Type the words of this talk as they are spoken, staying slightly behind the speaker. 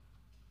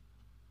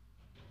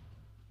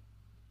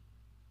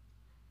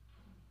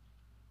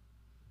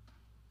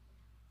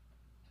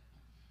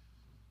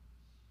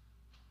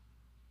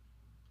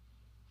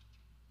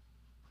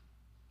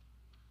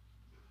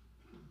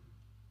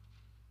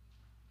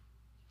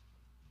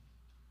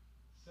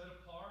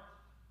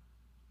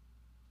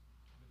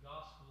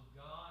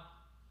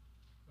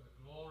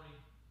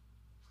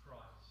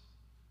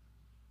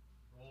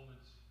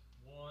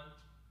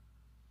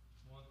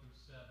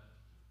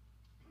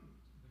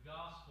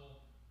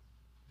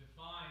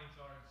defines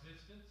our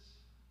existence,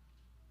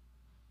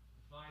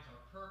 defines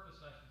our purpose,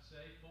 I should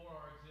say, for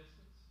our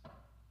existence.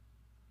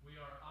 We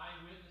are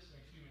eyewitnesses,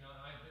 not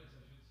eyewitnesses,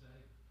 I should say.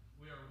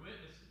 We are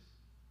witnesses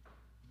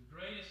to the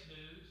greatest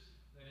news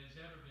that has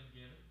ever been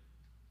given.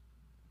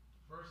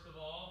 First of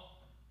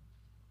all,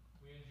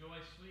 we enjoy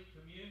sweet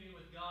communion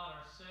with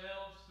God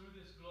ourselves through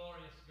this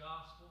glorious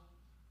gospel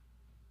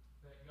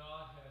that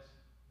God has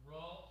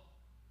wrought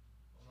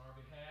on our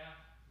behalf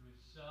through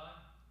His Son.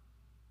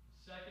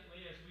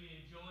 Secondly, as we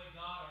enjoy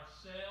God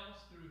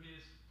ourselves through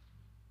His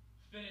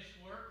finished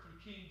work,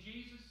 through King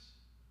Jesus,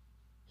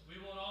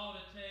 we want all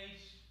to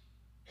taste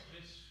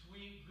this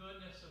sweet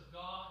goodness of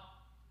God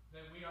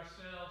that we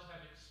ourselves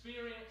have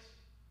experienced.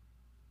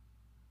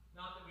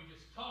 Not that we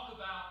just talk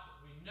about,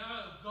 but we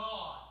know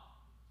God.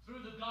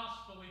 Through the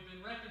gospel, we've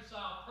been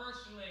reconciled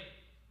personally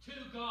to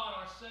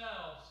God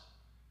ourselves.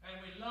 And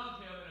we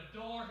love Him and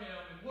adore Him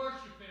and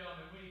worship Him.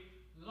 And we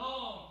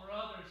long for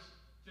others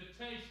to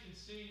taste and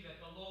see that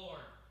the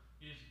Lord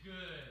is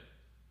good.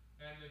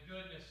 And the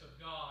goodness of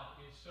God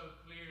is so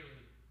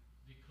clearly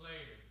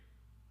declared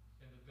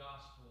in the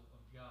gospel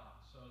of God.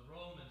 So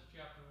Romans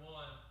chapter 1,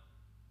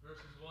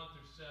 verses 1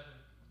 through 7.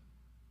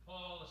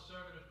 Paul, a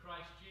servant of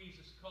Christ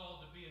Jesus,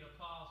 called to be an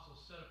apostle,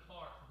 set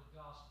apart for the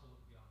gospel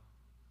of God,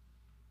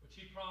 which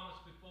He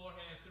promised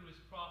beforehand through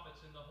His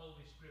prophets in the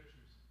Holy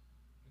Scriptures,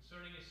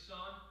 concerning His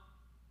Son,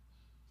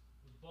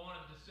 who was born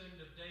of the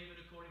descendant of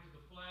David according to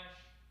the flesh,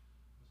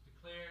 was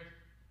declared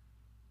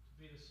to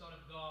be the Son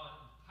of God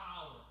in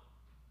power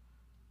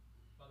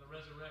by the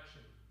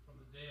resurrection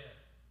from the dead,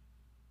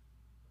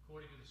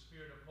 according to the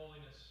Spirit of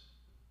holiness,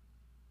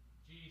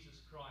 Jesus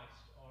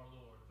Christ our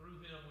Lord. Through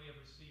Him we have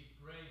received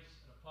grace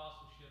and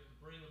apostleship to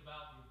bring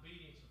about the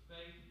obedience of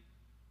faith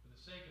for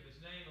the sake of His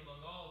name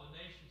among all the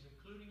nations,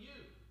 including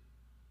you,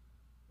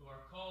 who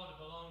are called to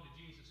belong to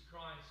Jesus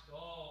Christ,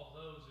 all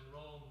those in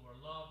Rome who are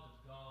loved of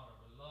God, or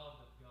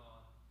beloved of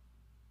God,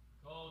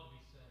 called to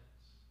be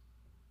saints.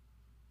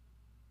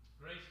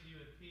 Grace to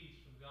you and peace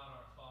from God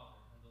our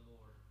Father and the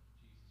Lord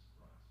Jesus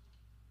Christ.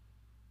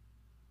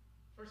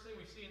 First thing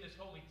we see in this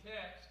holy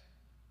text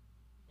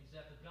is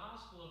that the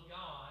gospel of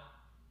God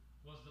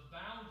was the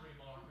boundary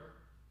marker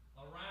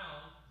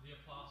around the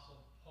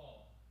Apostle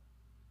Paul.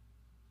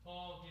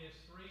 Paul gives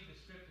three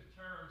descriptive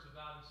terms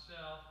about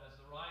himself as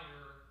the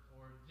writer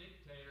or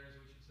dictator, as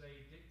we should say.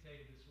 He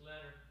dictated this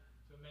letter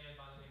to a man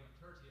by the name of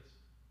Tertius,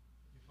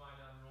 you find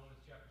out in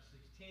Romans chapter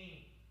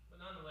 16. But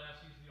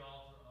nonetheless, he's the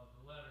author of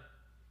the letter.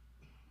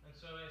 And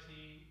so as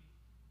he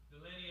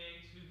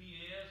delineates who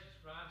he is,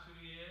 describes who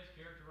he is,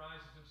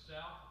 characterizes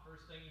himself, the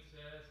first thing he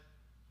says,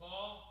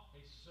 Paul,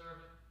 a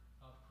servant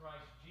of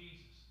Christ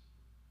Jesus.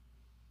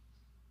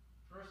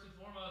 First and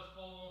foremost,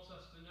 Paul wants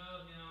us to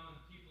know him and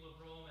the people of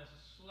Rome as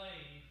a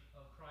slave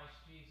of Christ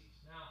Jesus.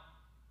 Now,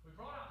 we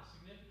brought out the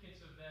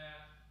significance of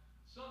that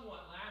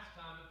somewhat last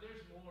time, but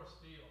there's more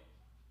still.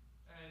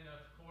 And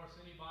of course,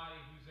 anybody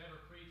who's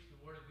ever preached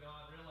the Word of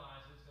God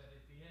realizes that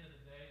at the end of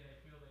the day, they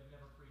feel they've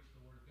never preached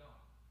the Word of God,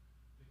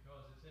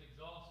 because it's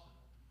inexhaustible.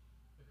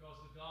 Because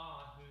the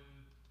God who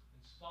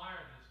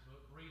inspired this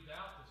book, breathed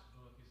out this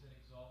book, is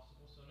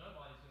inexhaustible, so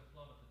nobody's going to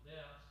plummet the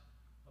depths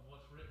of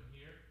what's written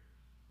here.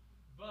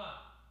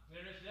 But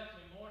there is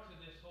definitely more to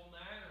this whole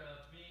matter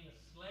of being a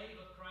slave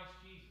of Christ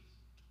Jesus.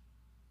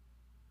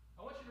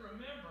 I want you to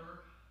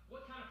remember,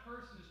 what kind of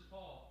person is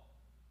Paul?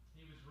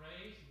 He was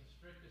raised in the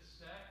strictest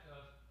sect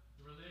of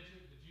the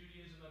religion, the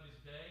Judaism of his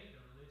day,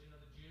 the religion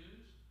of the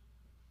Jews.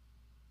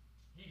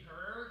 He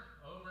heard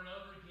over and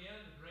over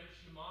again the great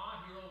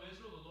Shema, Hear, O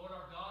Israel, the Lord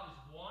our God is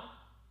one.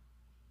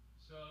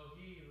 So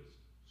he was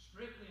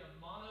strictly a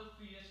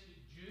monotheistic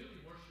Jew.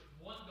 He worshiped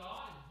one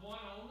God and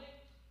one only.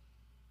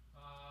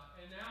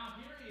 And now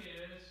here he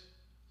is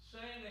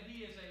saying that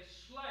he is a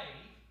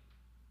slave,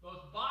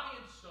 both body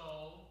and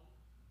soul,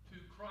 to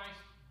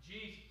Christ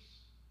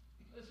Jesus.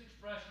 This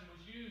expression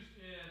was used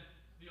in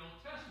the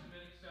Old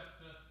Testament,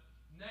 except the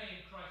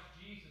name Christ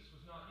Jesus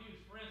was not used.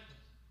 For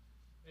instance,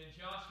 in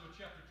Joshua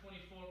chapter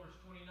 24, verse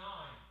 29,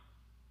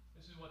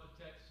 this is what the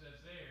text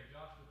says there.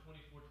 Joshua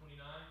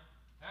 24:29.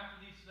 After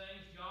these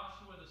things,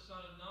 Joshua the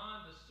son of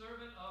Nun, the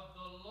servant of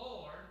the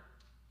Lord,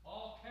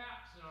 all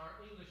caps in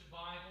our English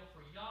Bible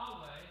for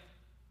Yahweh,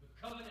 the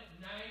covenant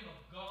name of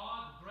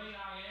God, the great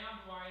I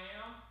am, who I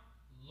am,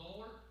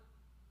 Lord.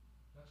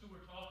 That's who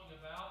we're talking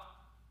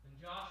about. And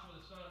Joshua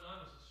the son of Nun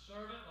was a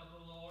servant of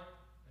the Lord,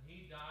 and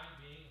he died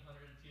being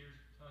 110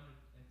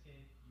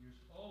 years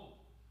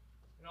old.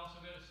 And also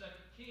go to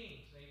 2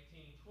 Kings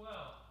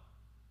 18:12,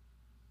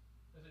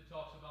 as it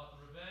talks about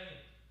the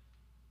rebellion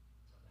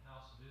of the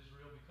house of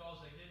Israel. Because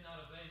they did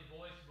not obey the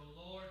voice of the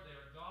Lord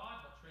their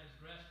God, but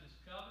transgressed His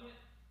covenant,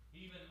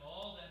 even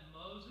all that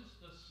Moses,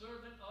 the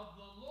servant of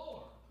the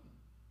Lord,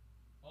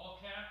 all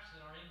caps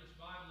in our English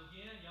Bible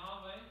again,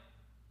 Yahweh,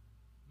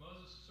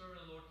 Moses, the servant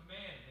of the Lord,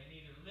 commanded. They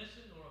neither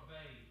listened nor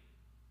obeyed.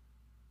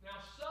 Now,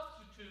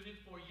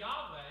 substituted for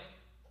Yahweh,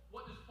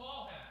 what does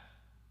Paul have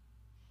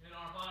in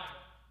our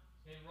Bible?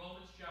 In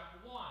Romans chapter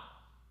 1.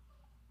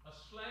 A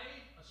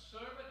slave, a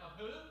servant of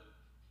who?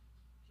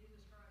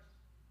 Jesus Christ.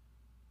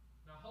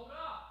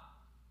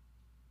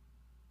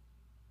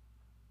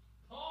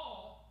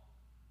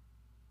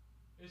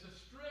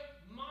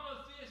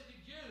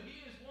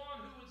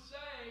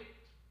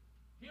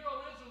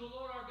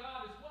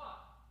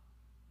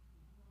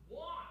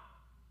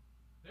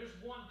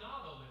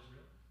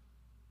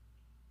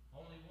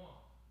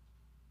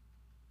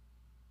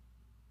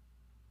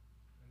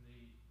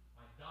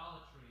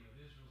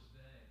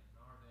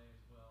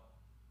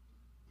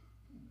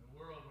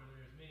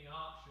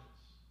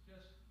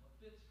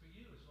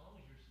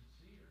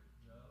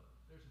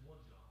 There's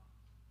one God.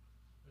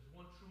 There's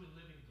one true and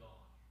living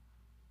God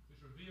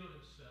who's revealed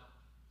himself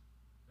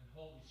in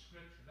Holy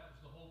Scripture. That was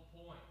the whole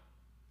point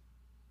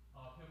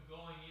of him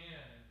going in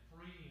and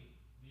freeing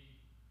the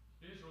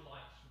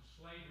Israelites from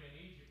slavery in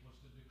Egypt, was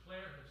to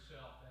declare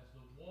himself as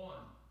the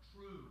one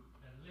true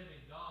and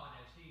living God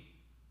as he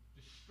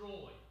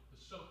destroyed the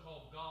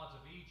so-called gods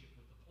of Egypt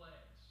with the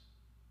plagues.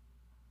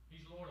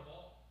 He's Lord of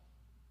all.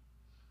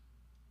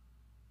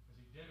 As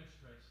he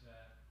demonstrates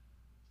that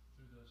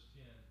through those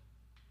 10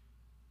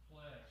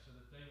 plagues, so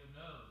that they would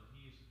know that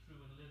he is the true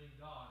and living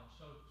God. And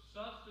so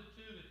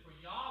substituted for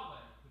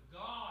Yahweh, the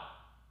God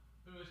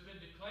who has been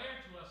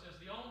declared to us as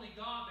the only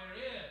God there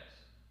is,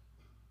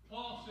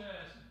 Paul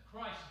says,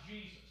 Christ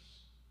Jesus.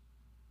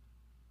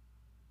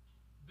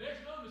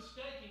 There's no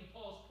mistaking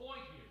Paul's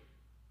point here.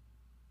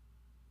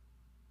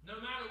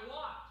 No matter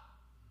what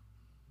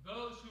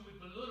those who would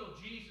belittle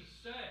Jesus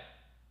say,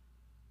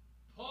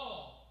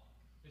 Paul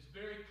is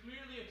very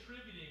clearly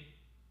attributing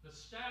the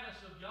status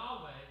of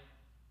Yahweh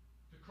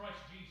to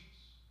Christ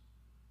Jesus.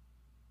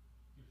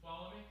 You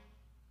follow me?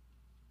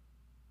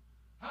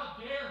 How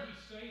dare he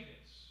say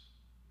this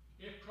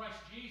if Christ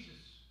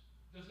Jesus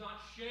does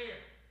not share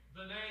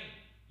the name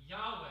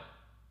Yahweh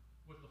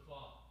with the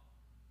Father?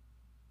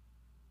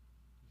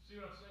 You see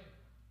what I'm saying?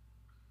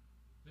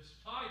 This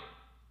title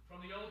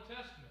from the Old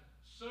Testament,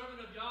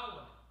 servant of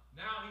Yahweh,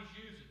 now he's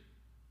using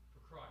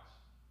for Christ.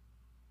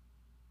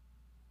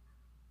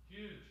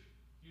 Huge,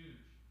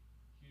 huge,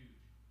 huge.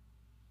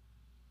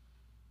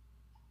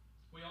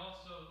 We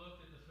also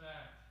looked at the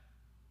fact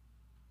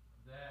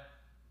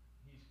that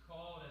he's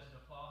called as an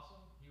apostle.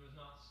 He was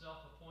not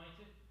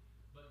self-appointed,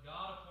 but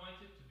God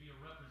appointed to be a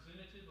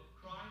representative of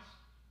Christ.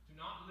 To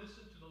not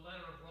listen to the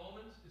letter of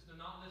Romans is to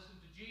not listen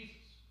to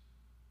Jesus.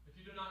 If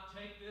you do not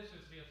take this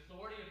as the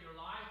authority of your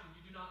life, then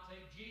you do not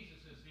take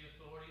Jesus as the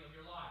authority of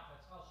your life.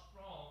 That's how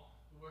strong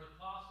the word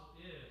apostle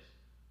is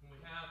when we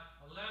have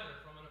a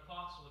letter from an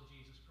apostle of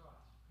Jesus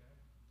Christ. Okay?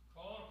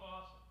 Called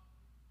apostle.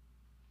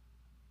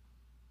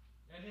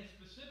 And his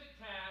specific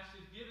task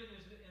is given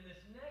in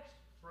this next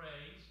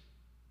phrase,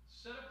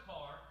 set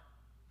apart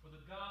for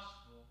the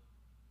gospel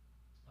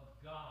of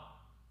God.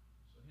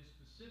 So his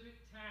specific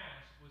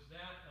task was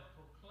that of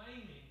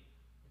proclaiming,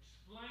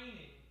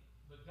 explaining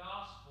the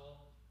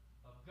gospel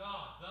of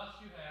God.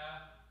 Thus you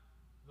have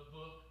the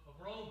book of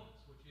Romans,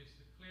 which is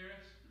the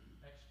clearest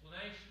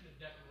explanation and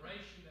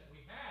declaration that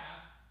we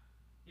have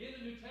in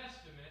the New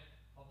Testament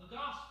of the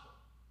gospel.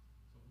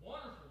 It's a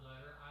wonderful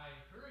letter. I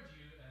encourage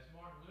you, as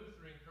Martin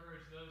Luther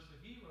encouraged those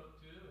that he wrote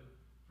to and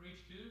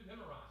preached to,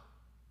 memorize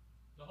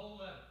it. The whole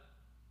letter.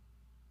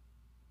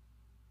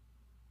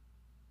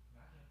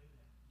 I can't do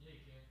that. Yeah,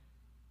 you can.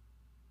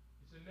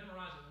 It said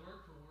memorize it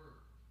word for word.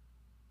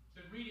 It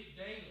said read it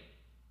daily.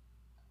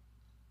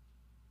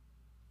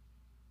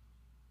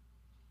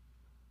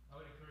 I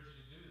would encourage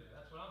you to do that.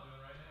 That's what I'm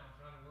doing right now. I'm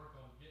trying to work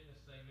on getting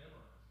this thing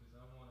memorized because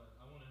I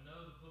want to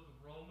know the book of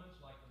Romans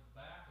like the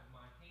back of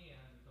my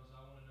hand, because I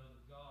want to know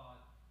the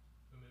God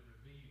whom it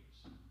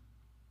reveals.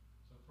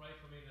 So pray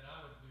for me that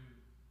I would do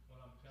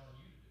what I'm telling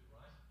you to do,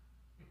 right?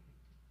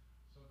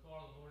 So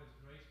far the Lord has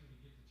graced me to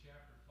get to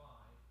chapter 5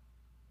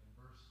 and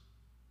verse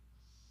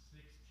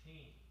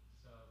 16.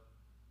 So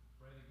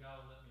pray that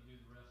God will let me do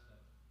the rest of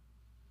it.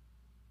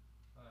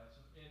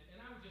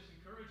 And I would just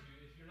encourage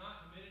you, if you're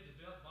not committed to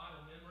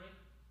Bible memory,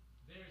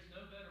 there is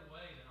no better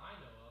way that I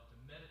know of to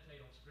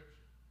meditate on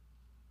Scripture.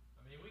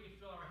 I mean, we can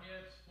fill our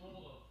heads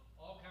full of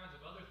all kinds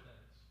of other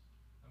things.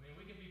 I mean,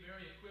 we can be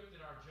very equipped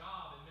at our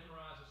job and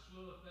memorize a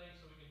slew of things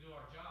so we can do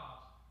our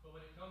jobs, but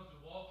when it comes to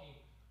walking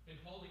in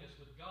holiness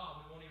with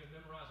God, we won't even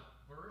memorize a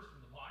verse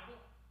from the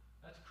Bible.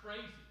 That's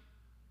crazy,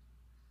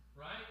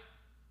 right?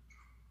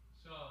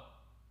 So,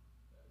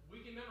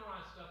 we can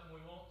memorize stuff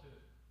when we want to.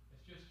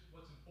 It's just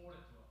what's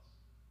important to us.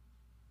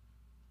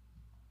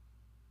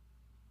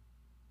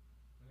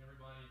 And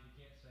everybody, if you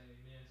can't say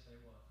amen, say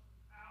what?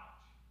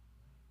 Ouch!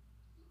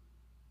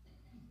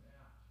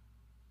 Ouch.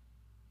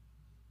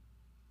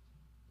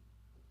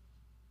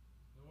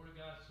 The Word of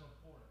God is so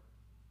important.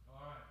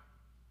 All right.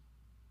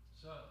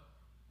 So,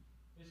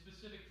 his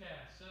specific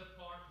task, set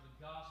apart for the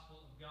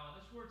gospel of God.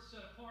 This word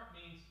set apart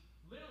means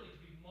literally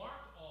to be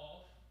marked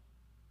off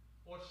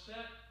or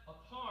set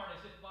apart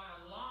as if by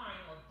a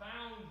line or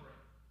boundary.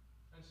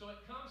 And so it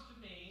comes to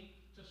mean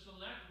to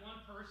select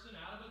one person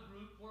out of a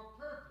group for a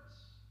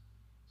purpose.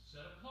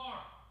 Set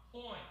apart,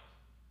 point,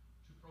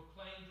 to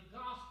proclaim the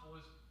gospel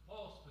is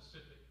Paul's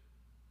specific,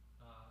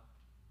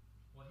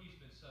 what he's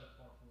been set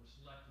apart for,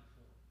 selected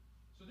for.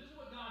 So this is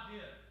what God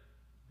did.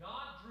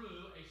 God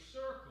drew a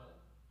circle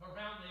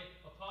around the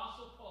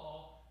Apostle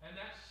Paul, and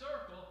that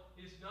circle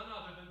is none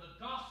other than the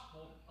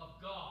gospel of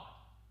God.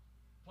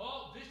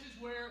 Paul, this is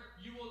where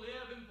you will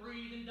live and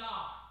breathe and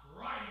die.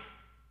 Right here.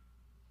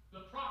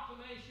 The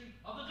proclamation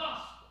of the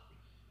gospel.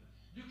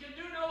 You can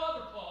do no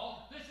other,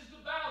 Paul. This is the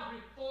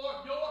boundary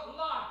for your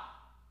life.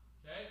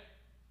 Okay?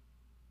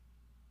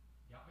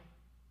 Got me?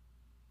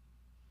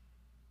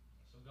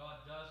 So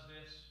God does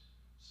this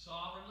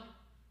sovereignly.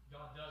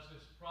 God does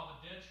this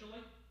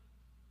providentially.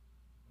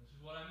 This is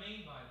what I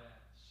mean by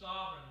that.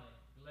 Sovereignly.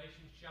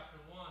 Galatians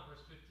chapter 1,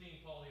 verse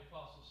 15, Paul the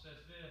Apostle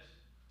says this,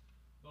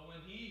 "But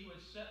when he who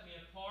had set me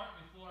apart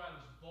before I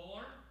was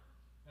born,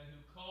 and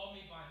who called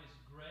me by his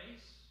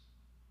grace,"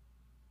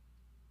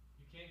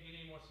 you can't get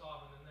any more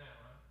sovereign than that,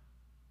 right?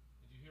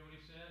 Did you hear what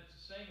he said? It's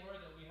the same word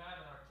that we have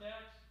in our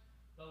text.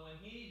 "But when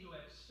he who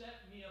had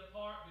set me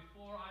apart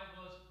before I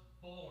was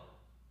born."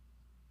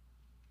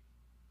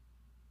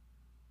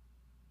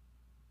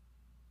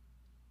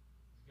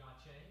 Has God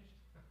changed?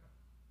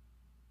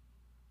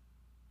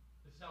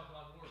 This is how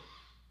God works.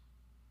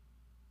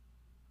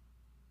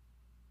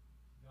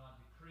 God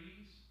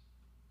decrees,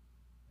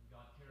 and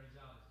God carries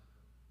out his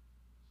decree.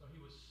 So he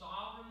was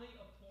sovereignly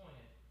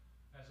appointed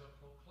as a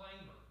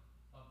proclaimer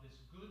of this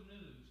good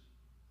news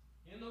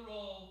in the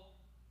role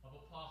of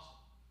apostle.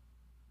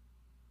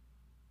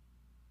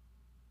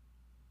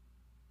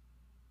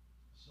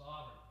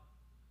 Sovereign,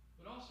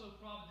 but also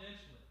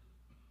providentially.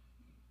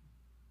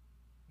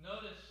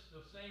 Notice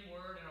the same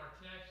word in our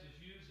text is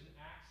used in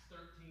Acts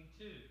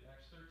 13:2.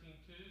 Acts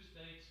 13:2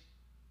 states,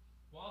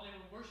 "While they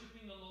were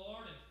worshiping the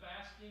Lord and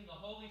fasting, the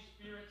Holy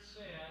Spirit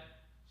said,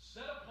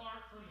 'Set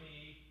apart for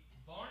me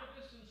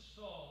Barnabas and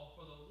Saul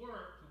for the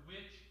work to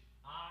which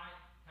I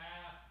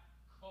have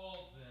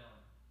called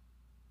them.'"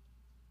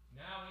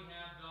 Now we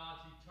have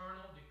God's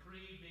eternal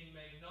decree being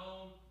made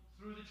known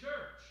through the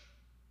church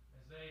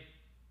as they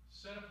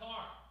set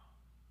apart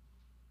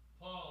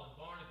Paul and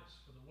Barnabas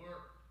for the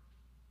work,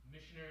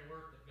 missionary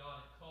work that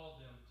God had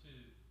called them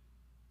to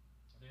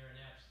there in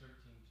Acts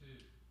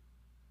 13:2.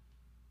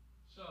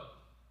 So,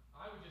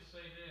 I would just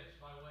say this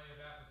by way of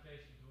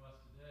application to us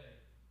today,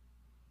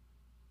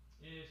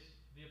 is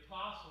the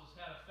apostles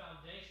had a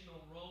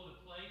foundational role to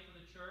play for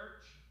the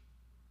church,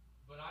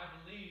 but I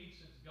believe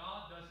since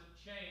God doesn't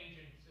change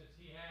and since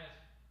he has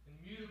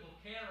immutable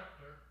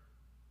character,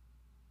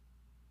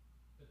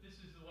 that this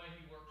is the way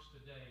he works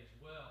today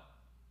as well.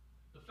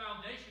 The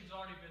foundation's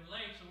already been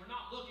laid, so we're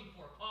not looking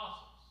for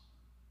apostles.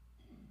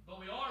 But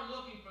we are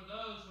looking for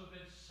those who have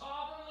been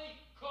sovereignly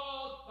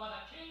called by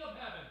the King of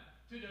Heaven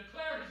to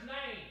declare his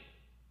name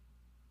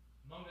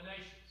among the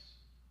nations.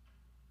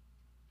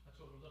 That's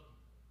what we're looking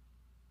for.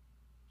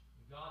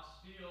 And God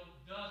still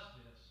does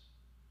this.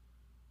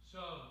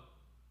 So,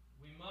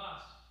 we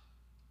must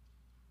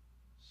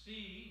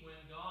see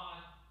when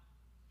God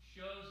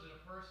shows that a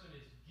person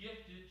is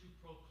gifted to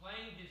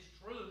proclaim his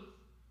truth,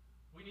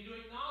 we need to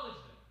acknowledge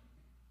them.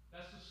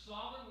 That's the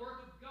sovereign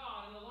work of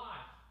God in the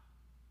life.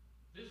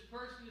 This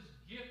person is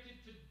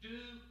gifted to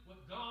do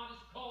what God has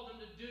called them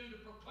to do, to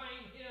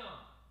proclaim him.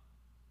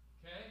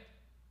 Okay?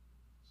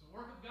 It's the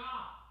work of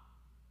God.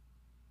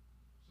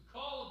 It's the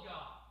call of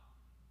God.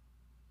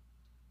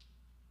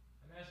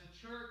 And as the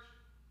church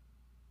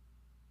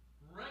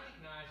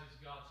recognizes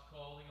God's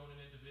calling on an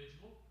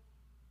individual,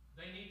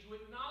 they need to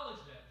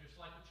acknowledge that, just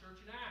like the church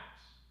in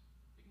Acts.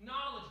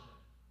 Acknowledge them.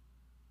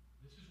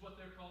 This is what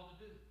they're called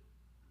to do.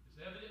 It's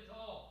evident to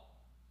all.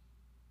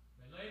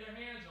 They lay their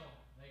hands on them.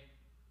 They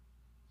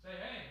say,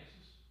 "Hey,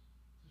 this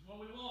is what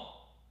we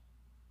want."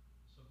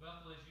 So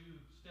Bethel, as you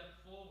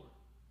step forward,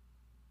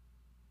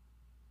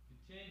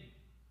 continue.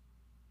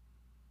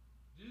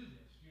 Do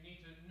this. You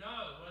need to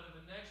know whether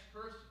the next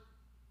person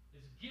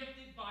is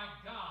gifted by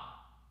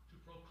God to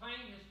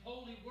proclaim his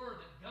holy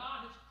word, that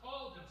God has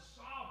called them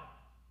sovereign.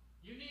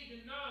 You need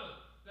to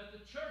know that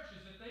the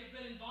churches that they've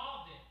been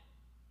involved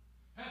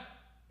in have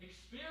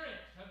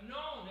experienced, have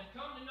known, have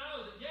come to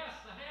know that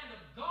yes, the hand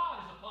of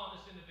God is upon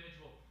this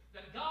individual,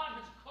 that God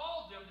has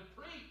called them to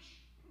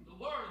preach the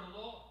word of the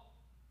Lord.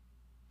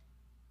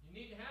 You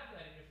need to have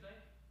that in your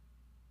thinking.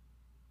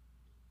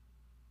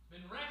 It's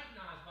been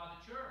recognized by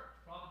the church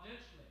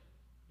providentially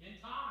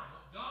in time,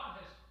 what God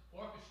has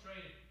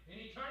orchestrated in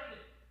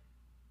eternity.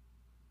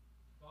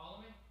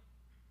 Follow me?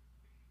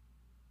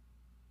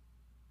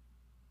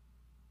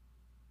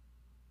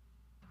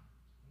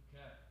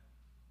 Okay.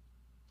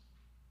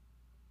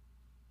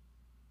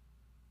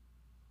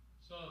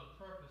 So the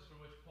purpose for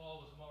which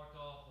Paul was marked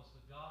off was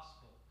the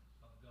gospel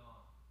of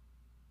God.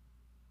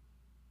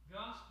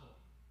 Gospel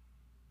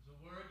is a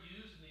word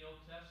used in the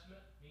Old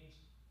Testament, means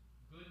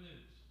good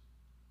news.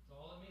 That's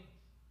all it means.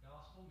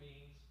 Gospel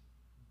means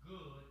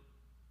good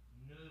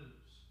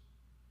news.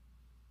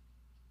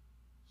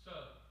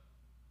 So,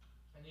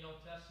 in the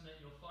Old Testament,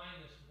 you'll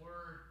find this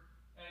word,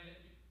 and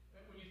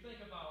when you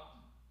think about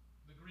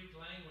the Greek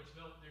language,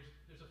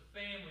 there's a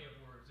family of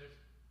words.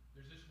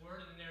 There's this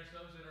word, and then there's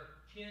those that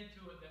are kin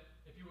to it, that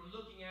if you were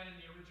looking at it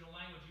in the original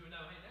language, you would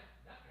know, hey,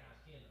 that guy's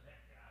kin to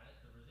that guy.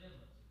 The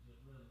resemblance is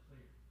just really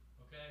clear.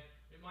 Okay?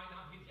 It might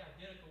not be the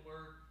identical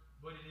word,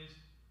 but it is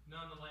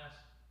nonetheless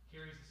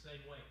carries the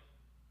same weight.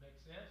 Make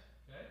sense?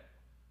 Okay?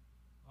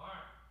 All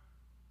right.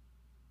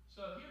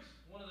 So here's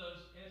one of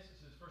those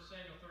instances, 1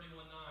 Samuel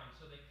 31:9.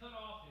 So they cut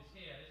off his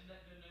head. Isn't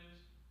that good news?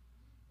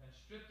 And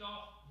stripped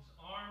off his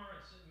armor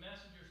and sent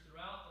messengers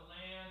throughout the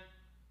land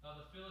of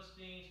the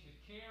Philistines to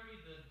carry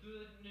the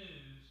good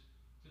news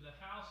to the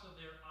house of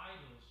their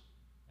idols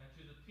and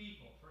to the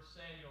people. 1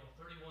 Samuel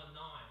 31:9.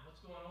 What's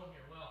going on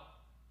here? Well,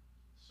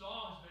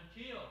 Saul has been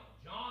killed.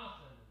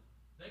 Jonathan and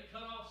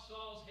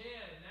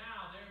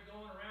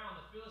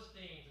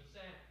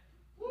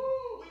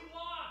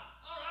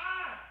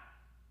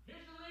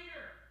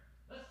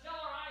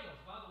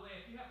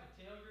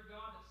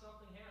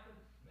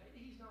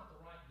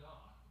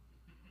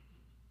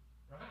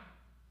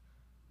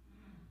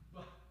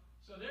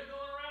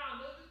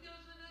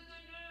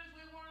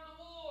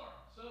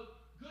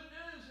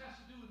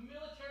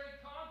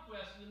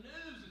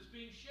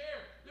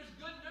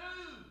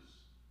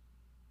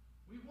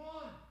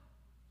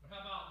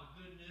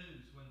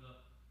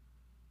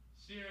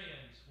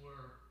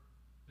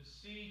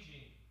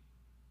besieging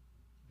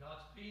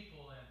God's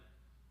people, and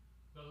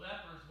the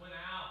lepers went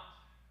out.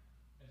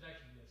 It's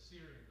actually the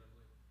Assyrians, I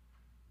believe.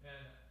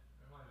 And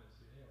it might have been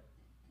Assyrian,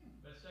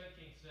 anyway. But 2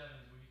 Kings 7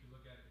 is where you can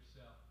look at it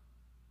yourself.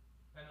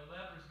 And the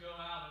lepers go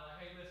out and like,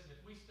 hey, listen,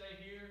 if we stay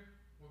here,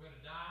 we're going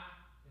to die.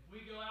 If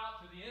we go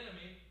out to the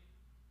enemy,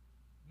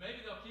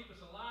 maybe they'll keep us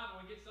alive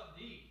when we get something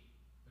to eat.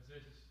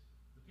 Because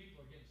the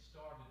people are getting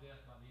starved to death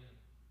by the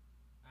enemy.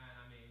 And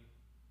I mean,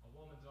 a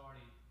woman's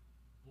already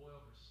boiled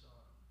her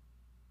son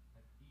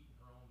and eaten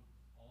her own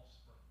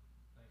offspring.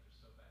 Things are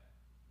so bad.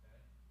 Okay?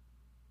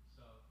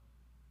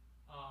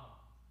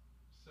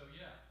 So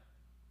yeah,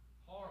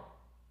 horrible.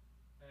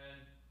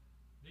 And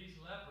these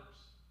lepers,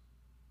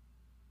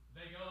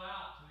 they go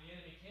out to the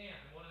enemy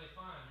camp, and what do they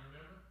find? You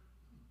remember?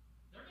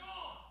 They're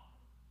gone.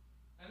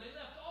 And they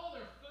left all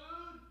their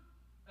food,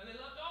 and they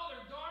left all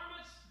their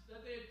garments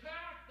that they had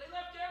packed. They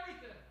left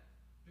everything.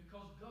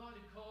 Because God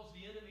had caused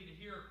the enemy to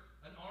hear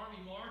an army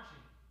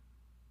marching.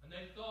 And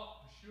they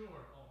thought for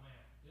sure, oh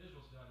man,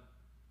 Israel's done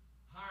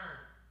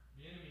hired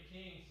the enemy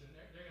kings, and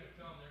they're going to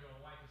come, they're going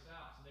to wipe us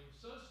out. So they were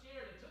so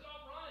scared, they took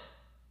off running.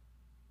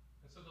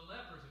 And so the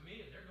lepers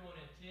immediately, they're going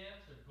in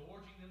tents, they're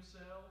gorging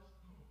themselves.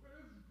 This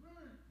is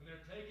great. And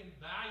they're taking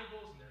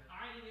valuables and they're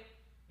hiding it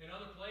in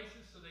other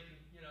places so they can,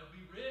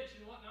 be rich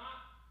and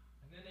whatnot.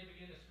 And then they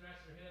begin to scratch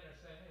their head and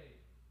say, hey,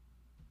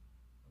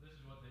 well, this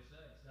is what they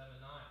say, 7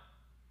 and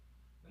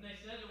 9. And they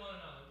said to one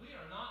another, we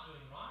are not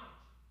doing right.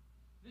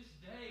 This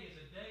day is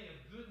a day of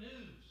good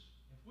news.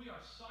 If we are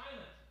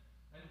silent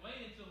and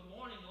wait until the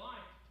morning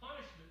light,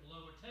 punishment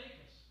will overtake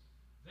us.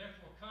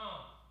 Therefore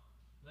come,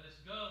 let us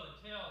go and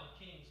tell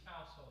the king's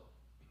household.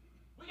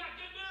 We got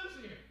good news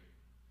here.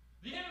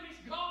 The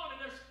enemy's gone and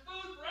there's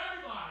food for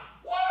everybody.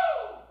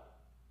 Woo!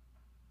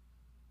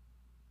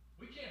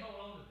 We can't hold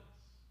on to this.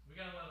 We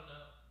got to let them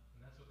know. And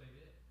that's what they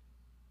did.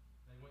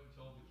 They went and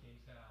told the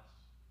king's house.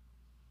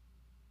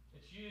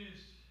 It's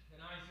used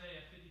in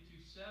Isaiah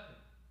 52:7,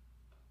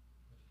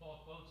 which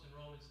Paul quotes in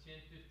Romans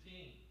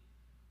 10:15.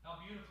 How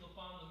beautiful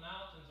upon the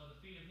mountains are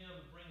the feet of him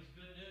who brings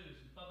good news,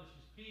 who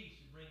publishes peace,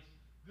 who brings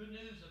good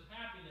news of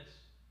happiness,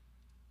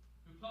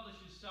 who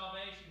publishes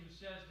salvation, who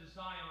says to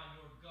Zion,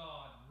 your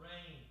God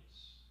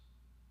reigns.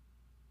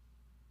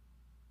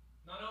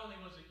 Not only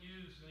was it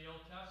used in the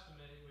Old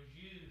Testament, it was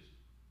used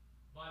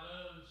by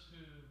those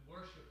who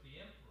worship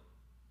the emperor.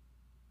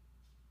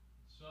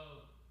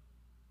 So,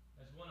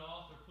 as one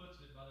author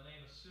puts it by the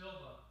name of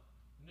Silva,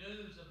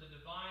 news of the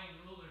divine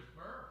ruler's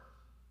birth,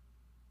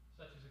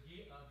 such as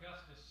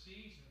Augustus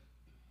Caesar,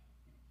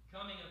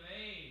 coming of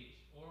age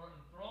or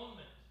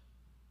enthronement,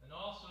 and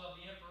also of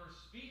the emperor's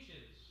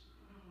speeches,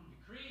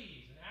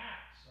 decrees, and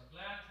acts, are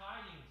glad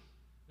tidings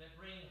that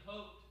bring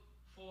hope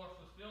for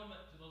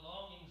fulfillment to the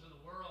longings of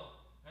the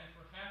world and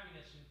for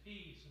happiness and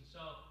peace. And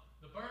so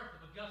the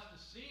birth of Augustus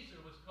Caesar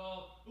was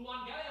called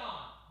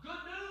Euangelion,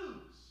 good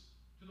news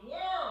to the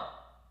world.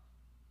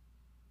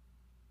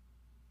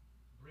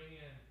 Bring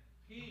in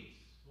peace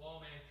to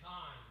all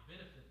mankind,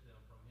 benefit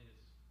them from his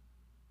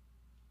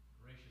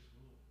gracious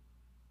rule.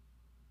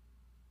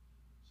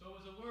 So it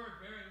was a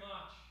word very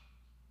much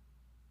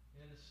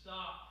in the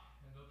stock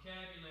and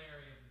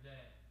vocabulary of the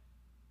day.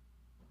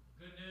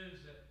 Good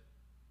news that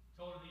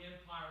told of the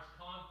empire's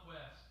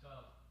conquest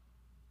of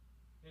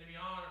enemy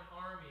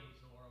armies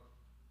or of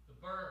the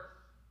birth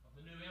of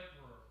the new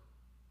emperor.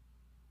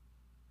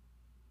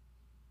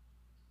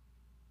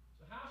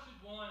 So how should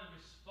one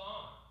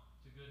respond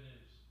to good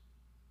news?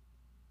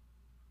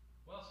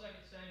 Well, 2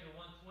 Samuel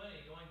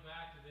 1:20, going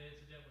back to the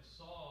incident with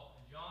Saul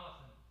and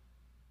Jonathan,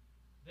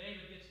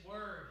 David gets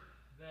word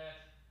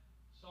that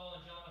Saul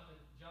and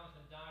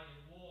Jonathan died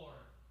in war.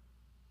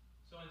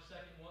 So in 2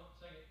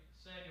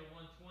 Samuel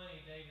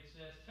 1:20, David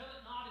says, tell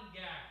it not in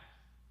Gath.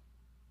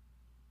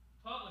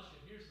 Publish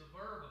it. Here's the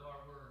verb of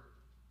our word.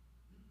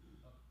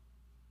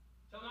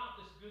 Tell not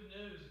this good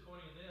news,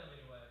 according to them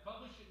anyway.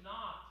 Publish it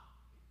not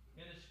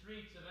in the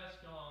streets of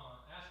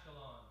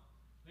Ashkelon,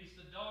 lest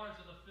the daughters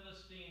of the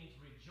Philistines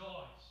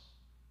rejoice,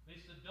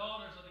 lest the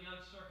daughters of the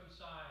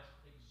uncircumcised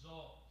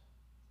exult.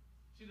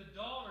 See, the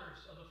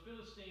daughters of the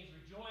Philistines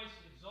rejoice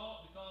and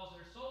exult because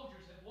their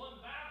soldiers had won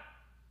the battle.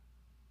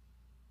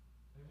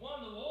 They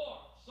won the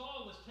war.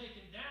 Saul was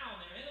taken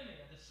down, their enemy.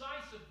 A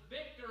decisive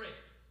victory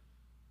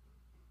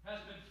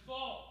has been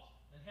fought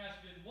and has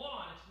been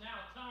won. It's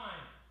now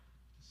time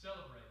to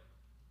celebrate.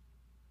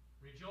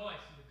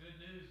 Rejoice in the good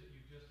news that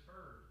you've just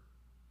heard.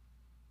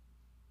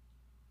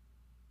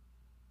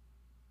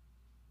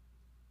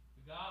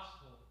 The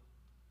gospel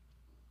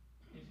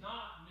is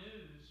not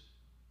news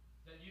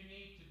that you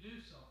need to do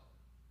something.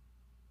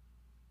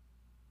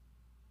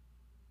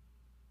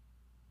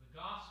 The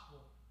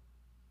gospel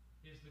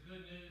is the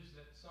good news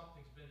that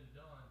something's been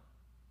done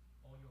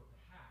on your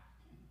behalf.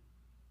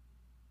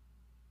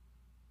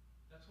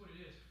 That's what it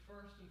is,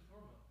 first and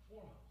foremost.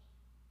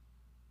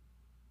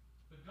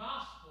 The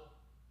gospel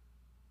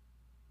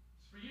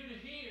is for you to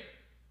hear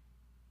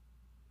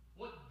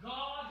what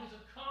God has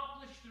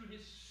accomplished through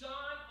his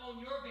Son on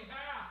your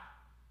behalf.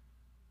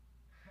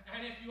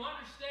 And if you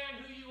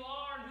understand who you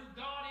are and who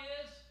God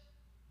is,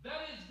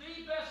 That is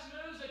the best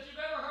news that you've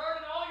ever heard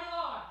in all your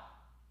life.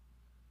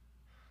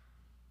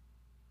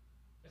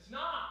 It's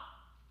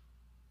not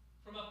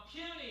from a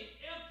puny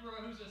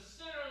emperor who's a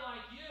sinner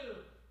like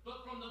you,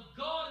 but from the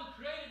God who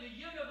created the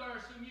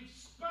universe, whom you've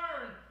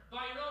spurned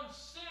by your own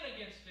sin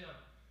against him,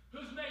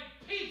 who's made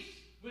peace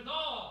with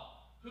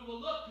all who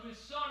will look to his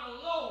Son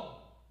alone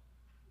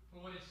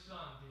for what his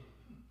Son did,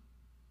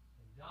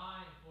 and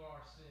dying for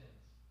our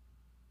sins.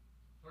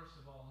 First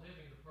of all,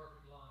 living the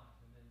perfect life,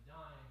 and then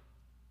dying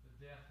the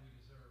death we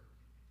deserve,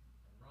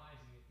 and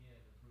rising again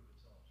to prove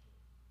it's all true.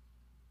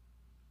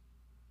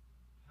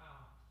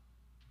 How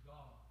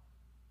God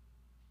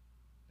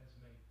has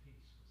made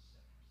peace with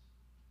sinners.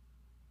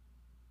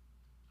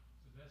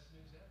 It's the best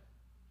news ever.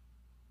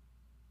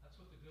 That's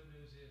what the good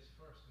news is,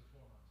 first and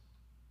foremost.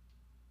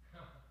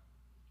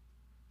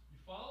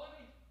 You follow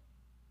me?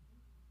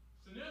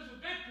 It's the news of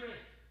victory.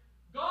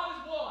 God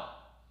has won.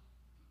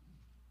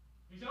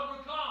 He's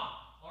overcome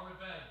our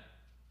rebellion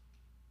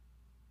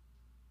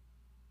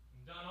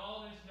and done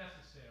all that is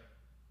necessary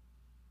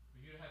for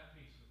you to have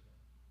peace with him.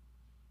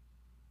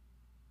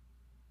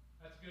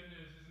 That's good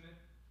news, isn't it?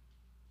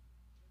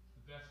 It's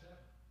the best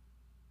ever.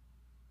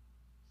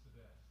 It's the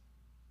best.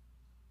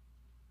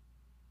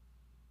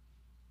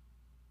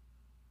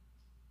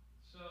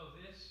 So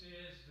this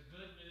is the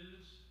good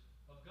news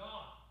of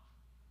God.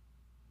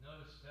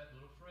 Notice that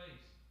little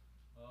phrase,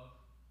 of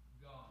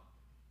God.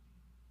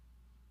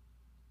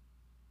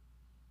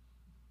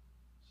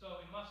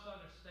 So we must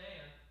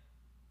understand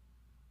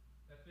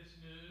that this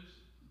news,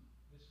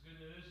 this good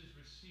news, is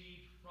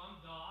received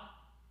from God.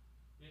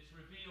 It's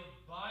revealed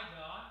by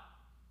God,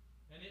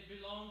 and it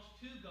belongs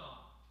to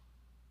God.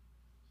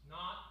 It's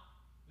not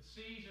the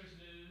Caesar's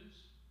news.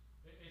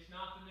 It's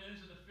not the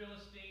news of the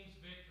Philistines'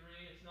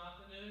 victory. It's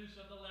not the news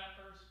of the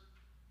lepers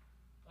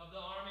of the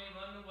army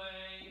running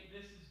away.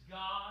 This is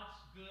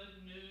God's good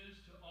news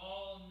to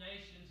all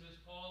nations, as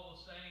Paul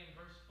will say in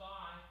verse 5.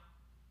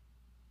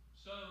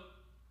 So,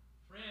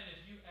 friend,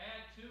 if you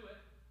add to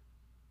it,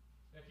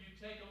 if you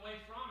take away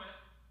from it,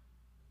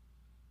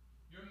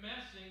 you're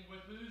messing with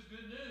whose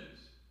good news?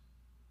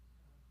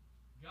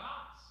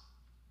 God's.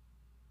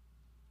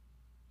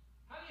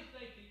 How do you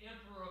think the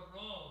emperor of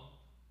Rome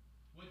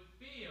would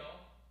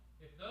feel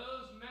if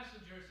those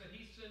messengers that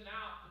he sent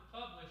out to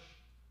publish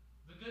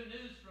the good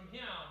news from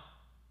him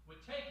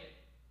would take it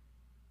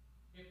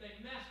if they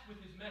messed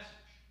with his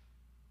message?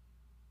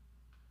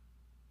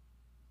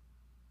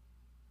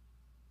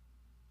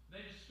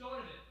 They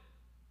distorted it.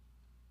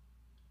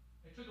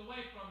 They took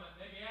away from it,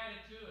 maybe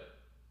added to it.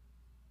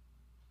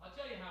 I'll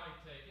tell you how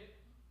he'd take it.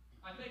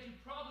 I think he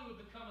probably would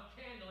become a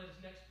candle at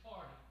his next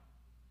party.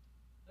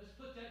 Let's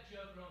put that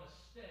joker on a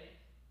stake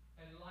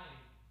and light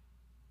him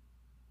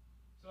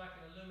so I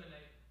can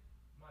illuminate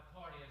my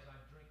party as I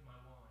drink my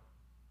wine.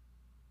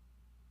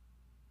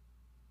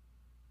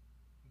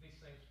 These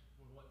things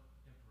were what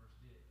emperors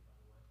did, by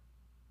the way.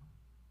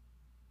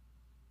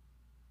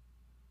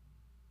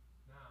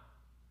 Now,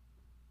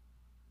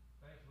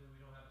 thankfully we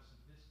don't have a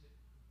sadistic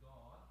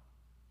God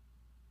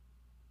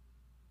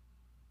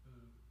who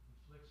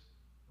inflicts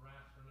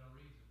wrath for no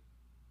reason.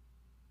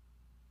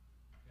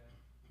 Okay?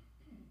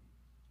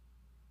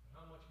 And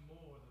how much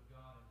more the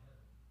God in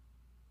heaven?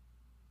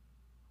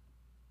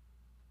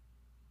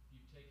 If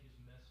you take his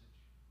message,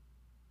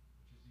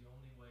 which is the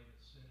only way that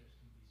sinners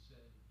can be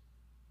saved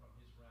from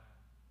his wrath,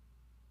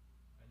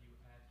 and you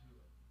add to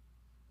it,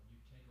 and you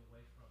take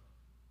away from it,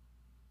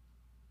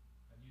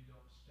 and you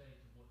don't stay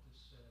to what this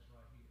says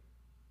right here,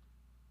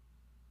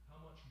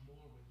 how much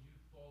more when you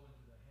fall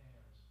into the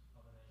hands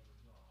of an angry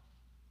God?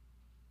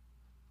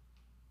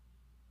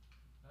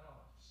 That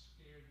ought to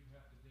scare you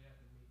half to death,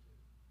 and me too.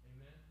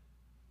 Amen?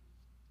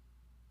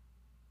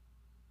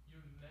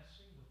 You're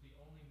messing with the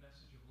only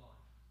message of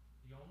life,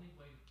 the only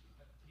way to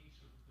have peace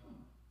with God.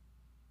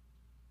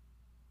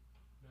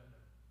 No.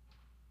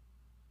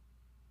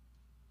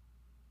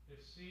 If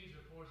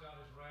Caesar pours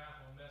out his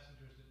wrath on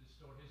messengers that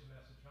distort his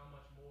message, how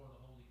much more the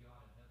holy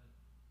God in heaven?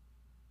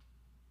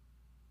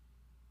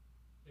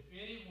 If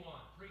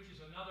anyone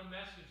preaches another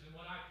message than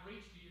what I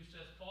preach to you,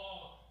 says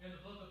Paul in the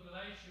book of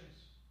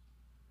Galatians,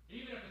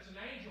 even if it's an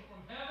angel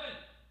from heaven,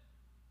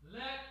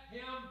 let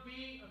him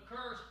be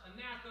accursed,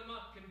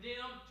 anathema,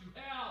 condemned to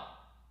hell.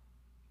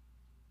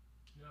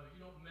 No, you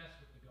don't mess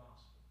with the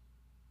gospel,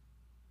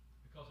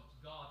 because it's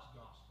God's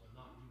gospel,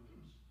 not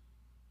yours.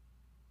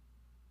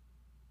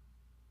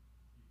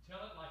 You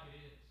tell it like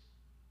it is.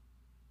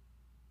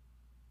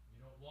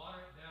 You don't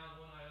water it down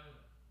one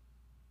iota.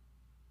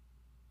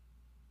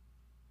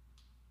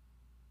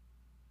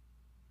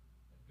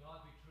 Let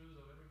God be true,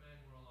 though every man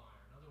were a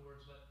liar. In other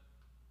words, let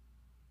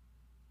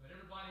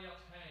everybody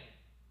else hang.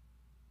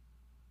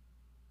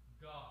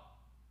 God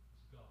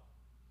is God.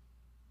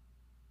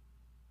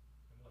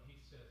 And what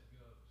he says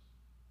goes.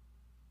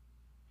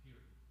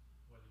 Period.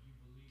 Whether you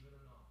believe it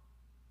or not.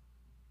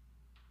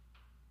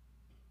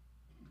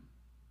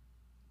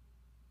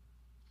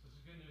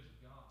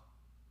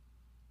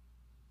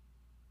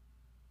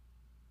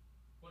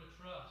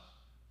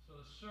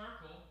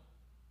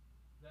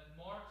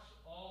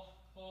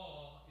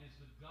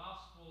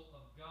 gospel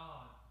of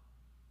God.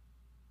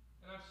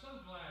 And I'm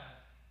so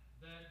glad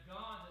that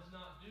God does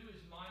not do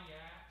his mighty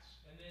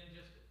acts and then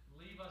just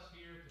leave us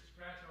here to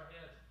scratch our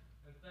heads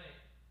and think,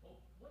 well,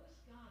 what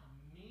does God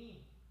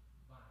mean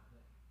by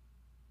that?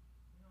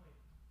 You know,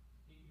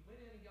 he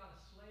went in and got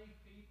a slave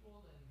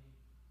people, and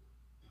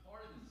he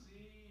parted the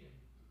sea,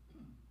 and,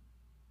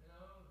 you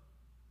know,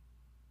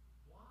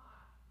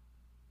 why?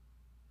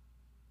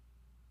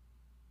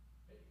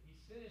 He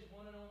sent his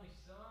one and only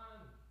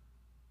Son.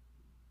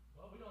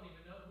 Well, we don't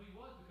even know who he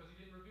was because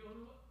he didn't reveal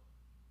who he was.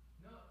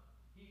 No,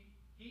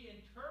 he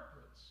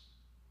interprets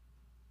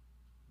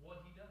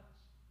what he does.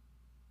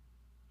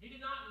 He did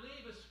not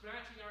leave us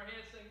scratching our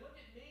heads saying, what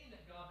did it mean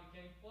that God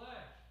became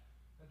flesh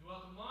and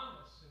dwelt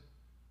among us? And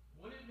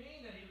what did it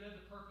mean that he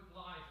lived a perfect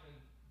life and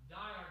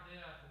died our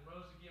death and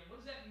rose again?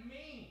 What does that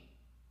mean?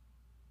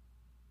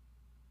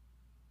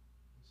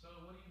 And so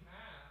what do you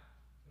have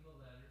in the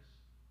letters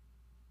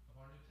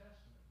of our New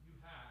Testament? You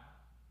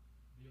have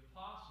the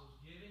apostles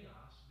giving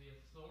us the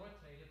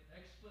authoritative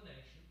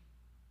explanation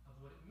of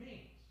what it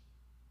means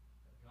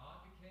that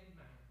God became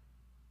man,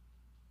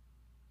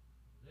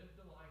 lived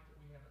the life that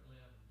we haven't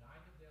lived, and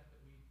died the death that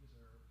we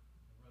deserved,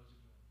 and rose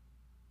again.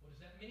 What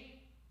does that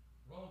mean?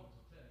 Romans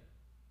will tell you.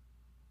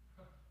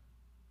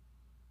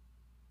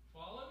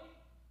 Follow me?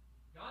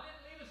 God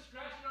didn't leave us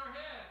scratching our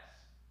heads.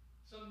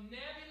 Some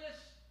nebulous,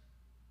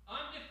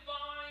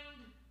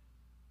 undefined,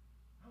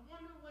 I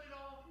wonder what it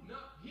all... No,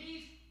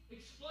 he's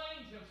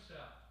explained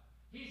himself.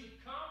 He's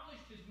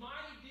accomplished his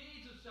mighty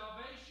deeds of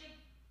salvation,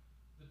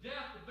 the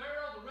death, the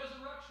burial, the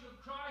resurrection of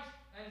Christ,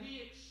 and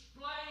he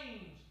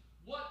explains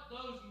what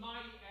those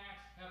mighty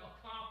acts have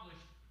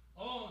accomplished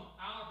on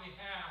our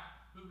behalf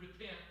who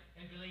repent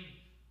and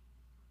believe.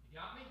 You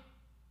got me?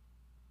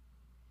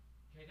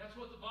 Okay, that's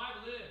what the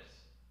Bible is.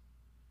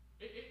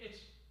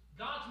 It's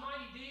God's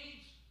mighty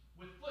deeds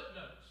with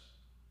footnotes,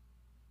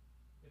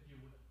 if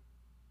you will.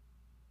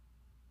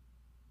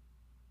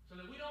 So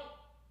that we don't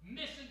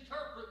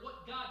misinterpret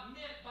what God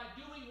meant by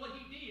doing what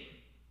he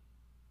did.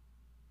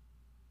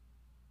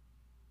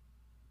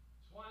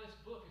 That's why this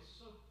book is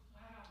so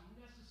flat out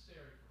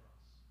necessary for us.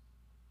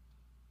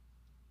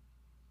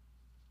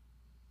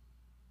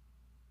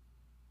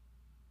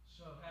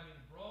 So, having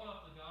brought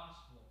up the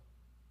gospel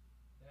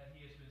that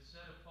he has been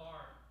set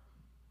apart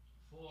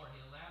for, he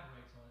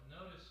elaborates on it.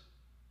 Notice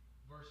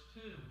verse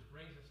 2, which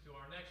brings us to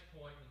our next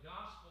point. The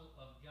gospel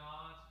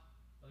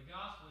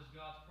is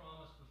God's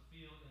promise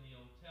fulfilled in the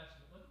Old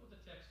Testament. Look at what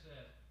the text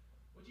says.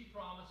 Which he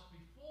promised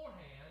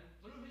beforehand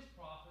through his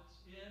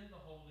prophets in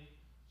the Holy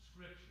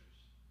Scriptures.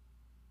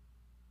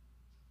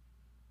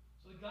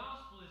 So the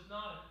gospel is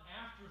not an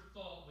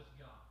afterthought with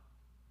God.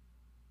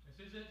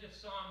 This isn't just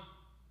some,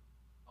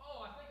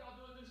 oh, I think I'll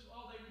do it this,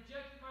 oh, they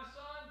rejected my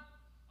son?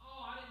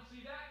 Oh, I didn't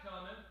see that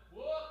coming.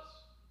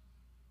 Whoops.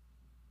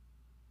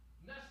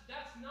 And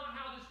that's not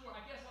how this works.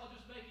 I guess I'll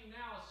just make him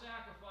now a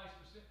sacrifice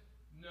for sin.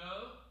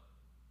 No.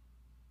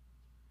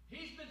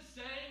 He's been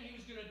saying he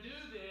was going to do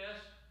this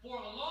for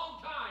a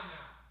long time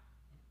now.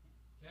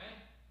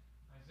 Okay?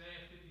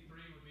 Isaiah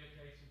 53 would be a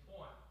case in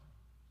point.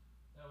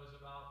 That was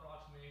about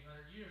approximately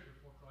 800 years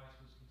before Christ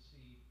was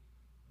conceived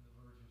in the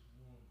Virgin's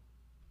womb.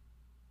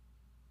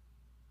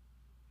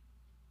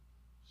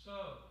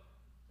 So,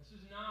 this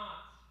is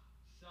not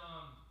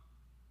some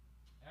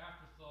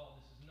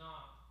afterthought. This is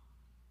not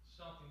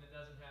something that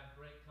doesn't have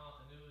great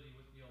continuity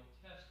with the Old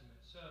Testament.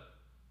 So,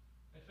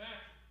 in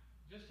fact,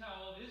 just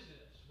how old is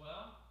this?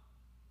 Well,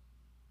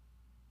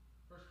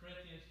 1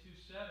 Corinthians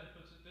 2:7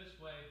 puts it this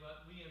way,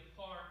 but we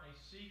impart a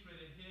secret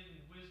and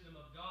hidden wisdom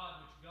of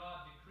God, which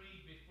God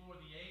decreed before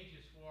the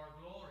ages for our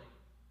glory.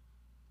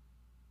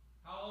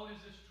 How old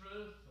is this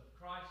truth of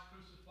Christ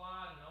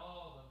crucified and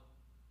all the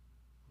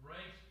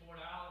grace poured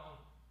out on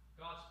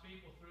God's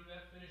people through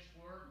that finished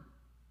work?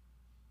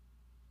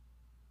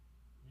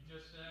 You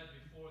just said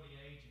before the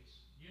ages.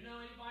 Do you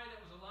know anybody that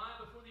was alive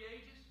before the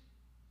ages?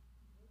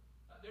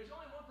 There's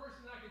only one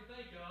person I can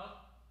think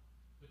of.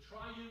 The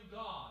triune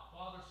God,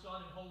 Father,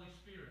 Son, and Holy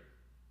Spirit.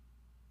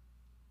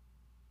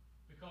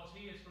 Because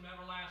he is from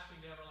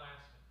everlasting to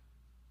everlasting.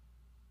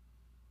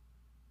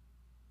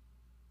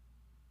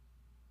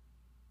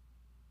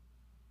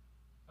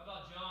 How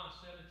about John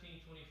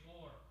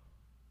 17:24?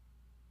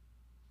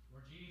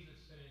 Where Jesus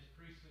in his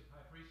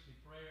high priestly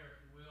prayer,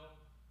 if you will,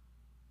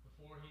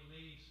 before he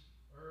leaves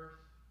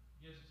earth,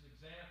 gives us an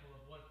example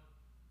of what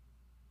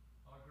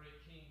our great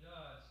King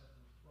does at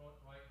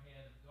the right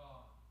hand of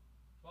God.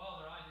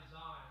 Father, I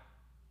desire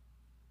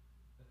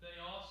that they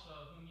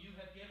also, whom you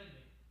have given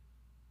me.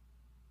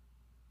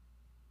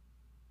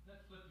 Doesn't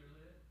that flip your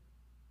lid?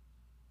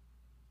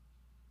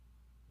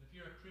 If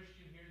you're a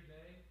Christian here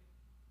today,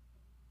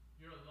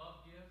 you're a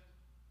love gift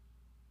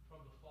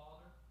from the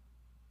Father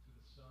to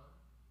the Son.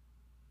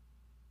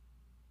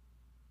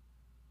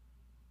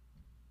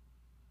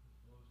 This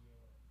blows me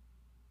away.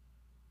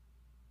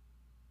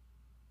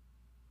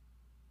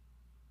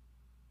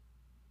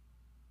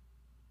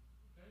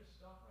 Can I just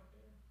stop right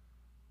there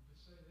and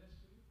just say this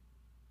to you?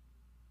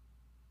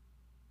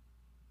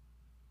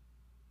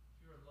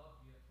 If you're a love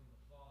gift from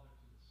the Father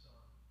to the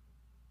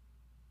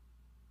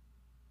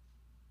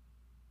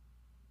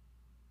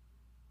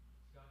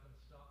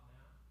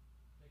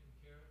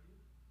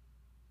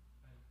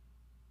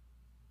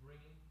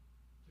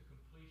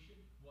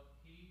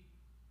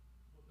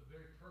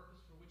very purpose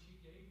for which He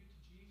gave you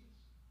to Jesus?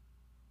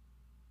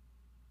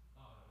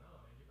 Oh, I don't know,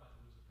 man. You're about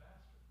to lose a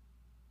pastor.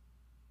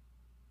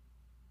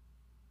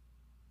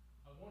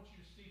 I want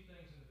you to see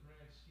things in the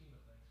grand scheme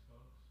of things,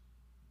 folks.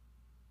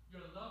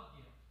 Your love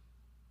gift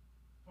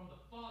from the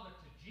Father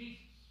to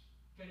Jesus.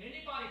 Can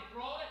anybody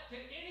throw it?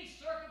 Can any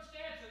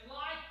circumstance in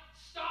life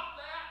stop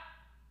that?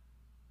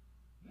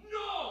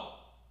 No!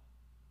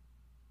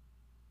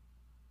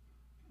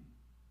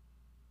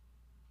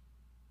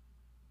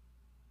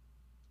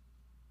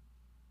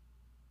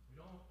 We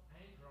don't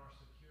anchor our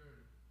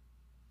security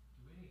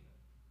to anything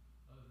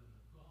other than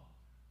the God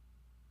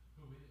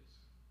who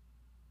is.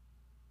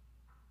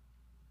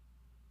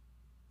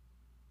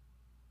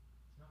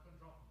 It's not going to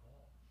drop the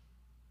ball.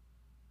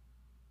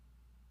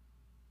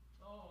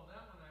 Oh,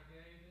 that one I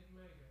gave didn't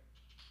make it.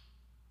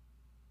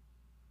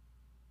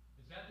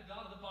 Is that the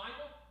God of the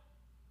Bible?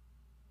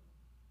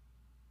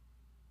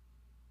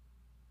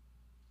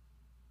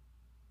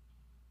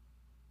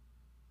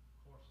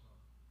 Of course not.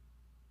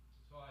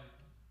 So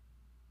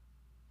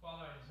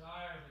Father, I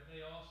desire that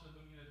they also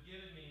whom you have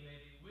given me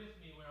may be with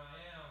me where I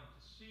am,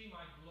 to see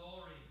my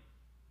glory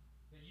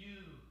that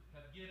you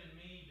have given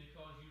me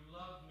because you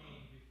loved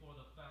me before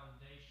the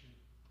foundation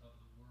of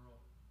the world.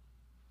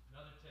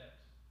 Another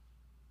text,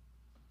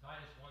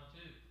 Titus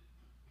 1:2.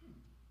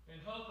 In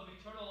hope of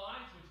eternal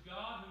life, which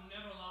God, who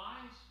never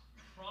lies,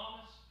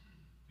 promised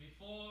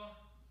before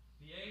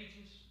the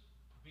ages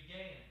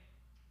began.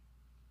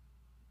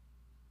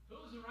 Who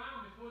was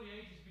around before the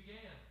ages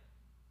began?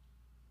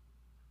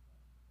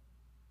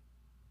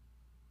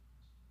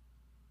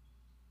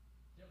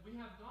 Yet we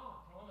have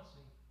God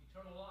promising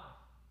eternal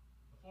life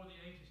before the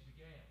ages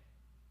began.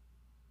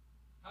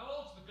 How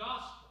old's the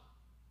gospel?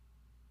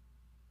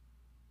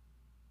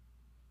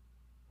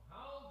 Well,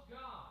 how old's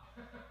God?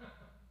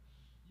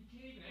 You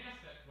can't even ask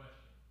that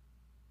question.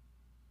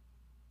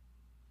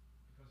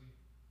 Because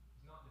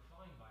He's not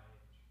defined by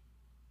age.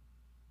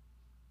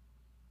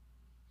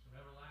 It's from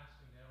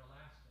everlasting to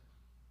everlasting.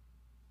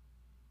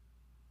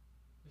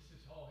 This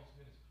has always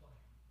been His plan.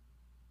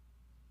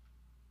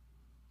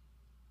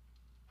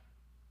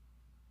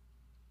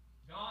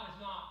 God is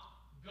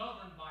not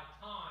governed by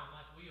time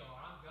like we are.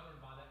 I'm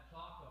governed by that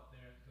clock up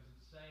there because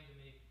it's saying to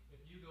me,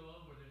 if you go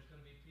over, there's going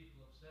to be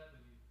people upset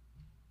with you.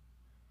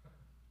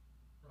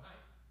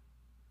 Right?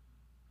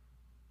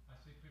 I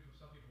see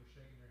some people are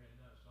shaking their head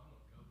no, so I'm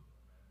going to go for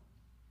it,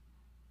 man.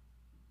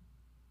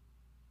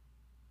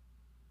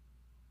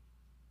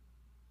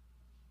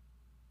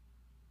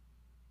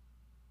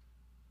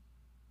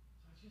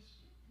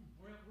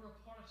 We're a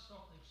part of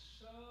something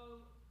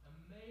so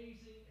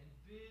amazing and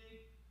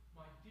big,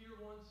 my dear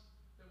ones,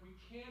 that we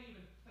can't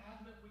even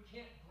fathom it. We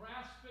can't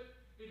grasp it.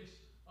 It is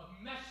a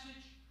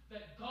message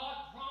that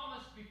God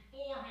promised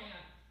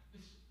beforehand.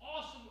 This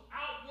awesome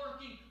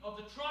outworking of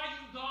the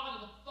triune God,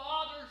 of the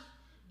Father's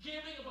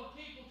giving of a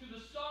people to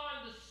the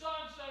Son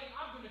saying,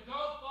 I'm going to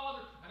go,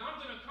 Father, and I'm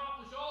going to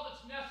accomplish all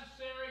that's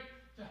necessary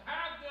to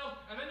have them,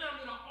 and then I'm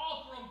going to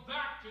offer them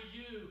back to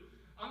you.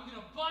 I'm going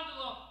to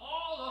bundle up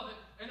all of it,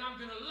 and I'm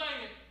going to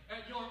lay it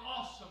at your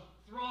awesome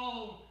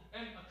throne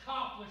and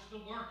accomplish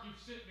the work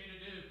you've sent me to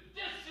do.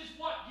 This is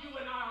what you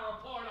and I are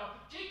a part of.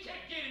 It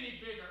can't get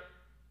any bigger.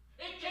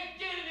 It can't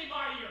get any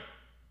mightier.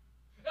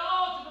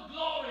 All to the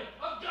glory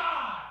of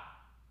God.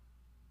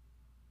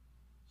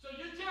 So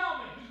you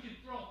tell me who can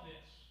throw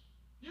this.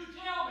 You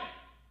tell me.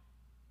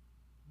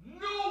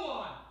 No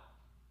one.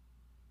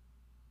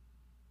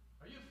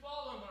 Are you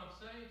following what I'm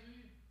saying to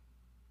you?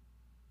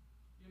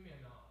 Give me a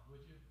nod,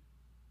 would you?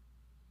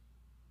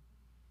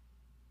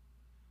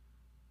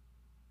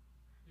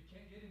 It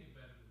can't get any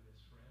better than this,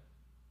 friend.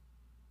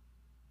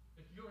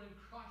 If you're in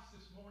Christ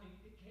this morning,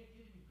 it can't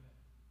get any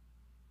better.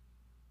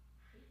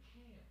 It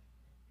can't.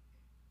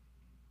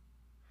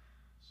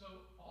 So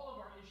all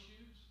of our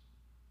issues,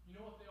 you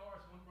know what they are,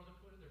 as one brother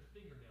put it, they're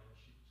fingernail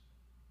issues.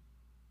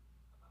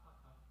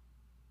 I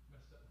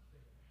messed up my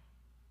fingernail.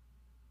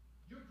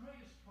 Your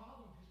greatest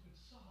problem has been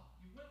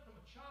solved. You went from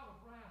a child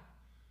of wrath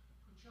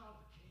to a child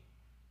of the King.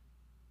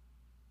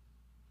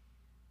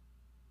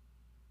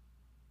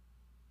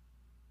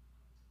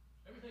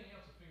 Everything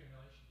else a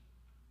fingernail issue.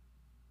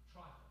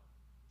 Trifle.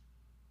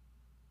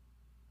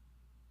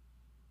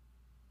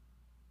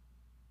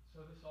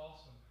 So this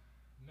awesome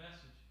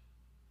message,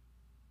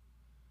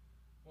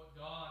 what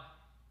God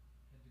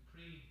had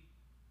decreed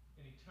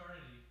in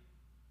eternity,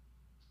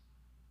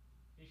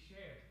 He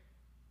shared.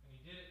 And He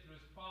did it through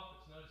His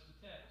prophets. Notice the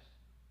text.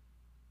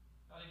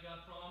 How did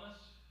God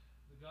promise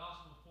the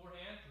gospel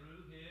beforehand?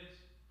 Through His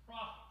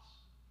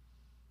prophets.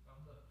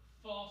 Not the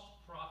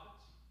false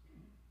prophets,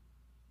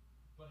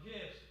 but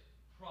His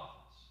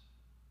prophets.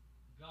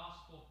 The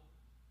gospel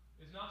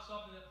is not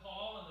something that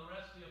Paul and the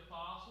rest of the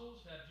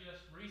apostles have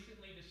just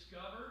recently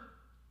discovered.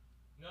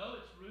 No,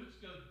 its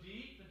roots go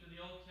deep into the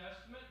Old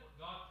Testament. What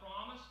God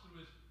promised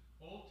through His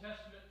Old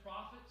Testament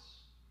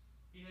prophets,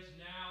 He has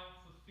now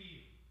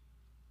fulfilled.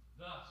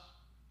 Thus,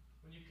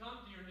 when you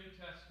come to your New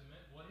Testament,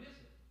 what is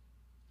it?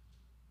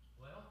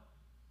 Well,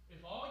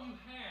 if all you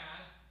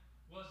had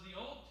was the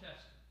Old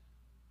Testament,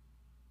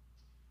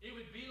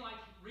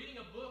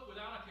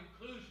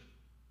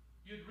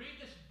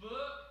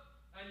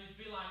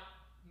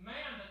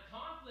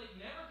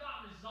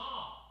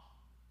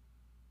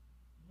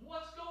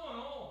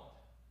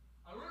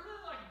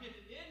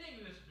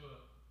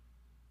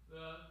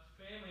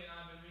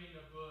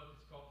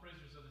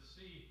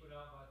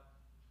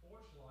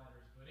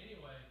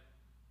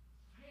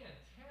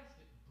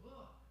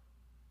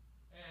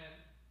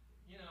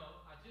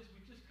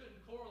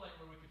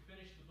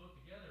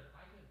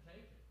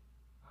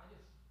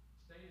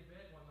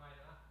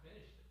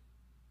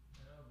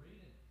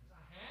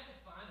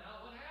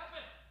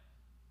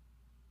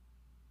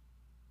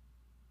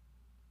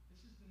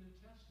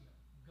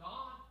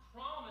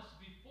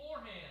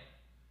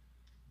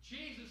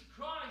 Jesus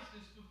Christ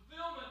is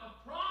fulfillment of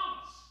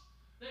promise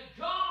that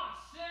God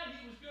said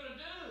He was going to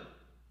do.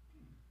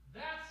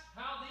 That's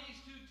how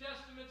these two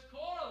testaments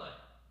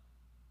correlate.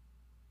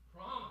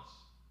 Promise,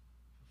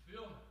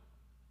 fulfillment.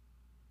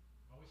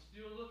 Are we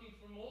still looking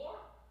for more?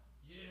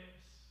 Yes.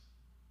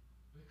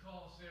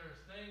 Because there are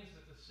things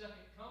that the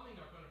second coming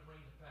are going to bring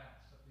to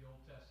pass that the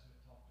Old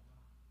Testament talked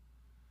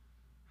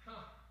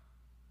about.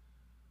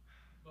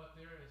 But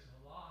there is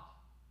a lot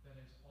that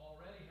has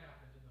already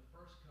happened in the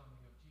first coming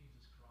of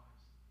Jesus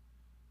Christ,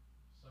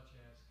 such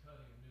as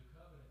cutting a new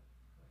covenant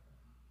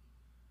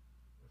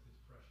with His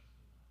precious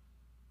blood.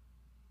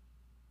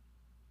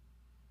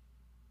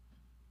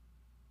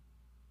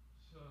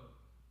 So,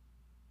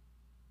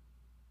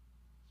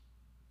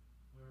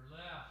 we're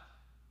left,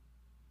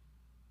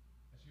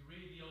 as you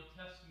read the Old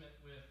Testament,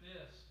 with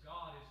this: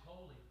 God is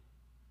holy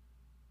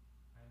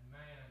and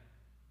man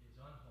is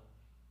unholy.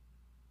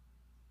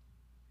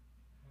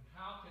 And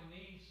how can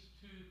these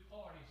two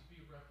parties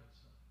be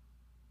reconciled?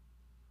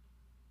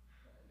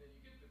 And then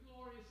you get the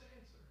glorious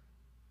answer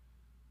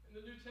in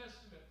the New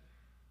Testament.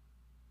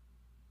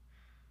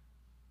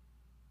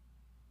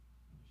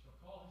 You shall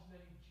call His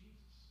name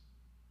Jesus,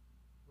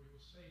 for He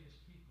will save His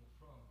people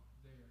from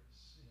their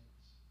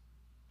sins.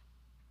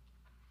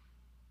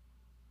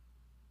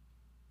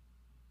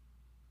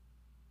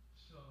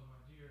 So, my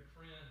dear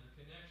friend, the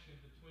connection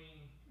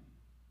between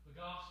the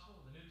gospel,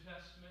 the New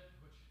Testament,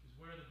 which is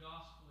where the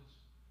gospel is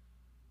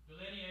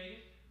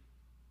delineated.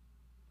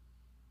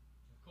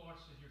 Of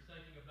course, as you're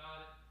thinking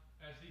about it,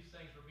 as these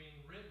things were being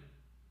written,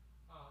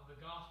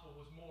 the gospel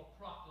was more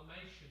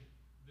proclamation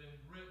than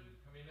written.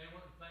 I mean, they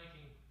weren't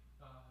thinking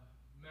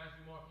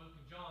Matthew, Mark, Luke,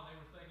 and John. They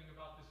were thinking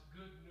about this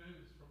good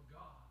news from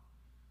God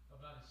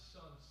about His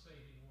Son's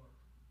saving work.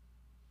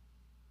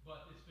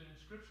 But it's been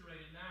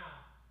inscripturated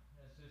now,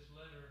 as this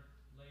letter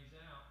lays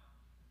out,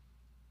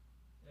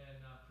 and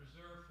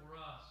preserved for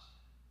us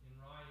in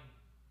writing.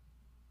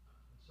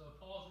 And so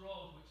Paul's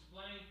role to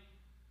explain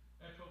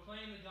and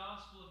proclaim the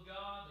gospel of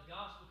God. The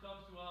gospel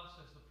comes to us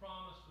as the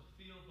promise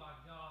fulfilled by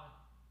God,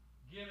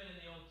 given in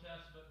the Old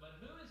Testament. But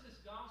who is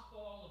this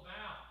gospel all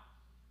about?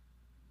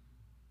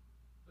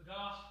 The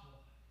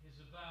gospel is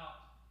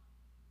about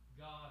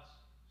God's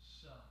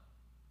Son.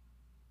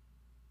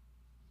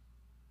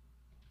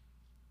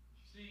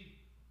 You see,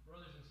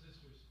 brothers and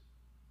sisters,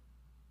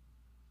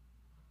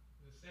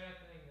 the sad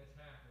thing that's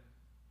happened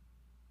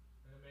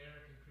in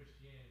American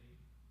Christianity,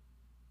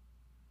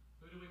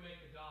 who do we make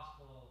the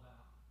gospel all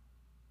about?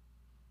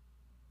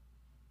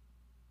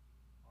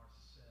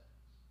 Ourselves.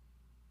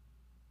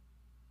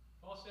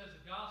 Paul says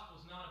the gospel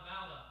is not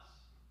about us.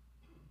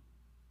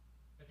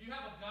 If you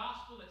have a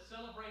gospel that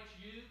celebrates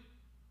you,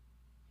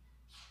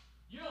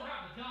 you don't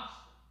have the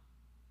gospel.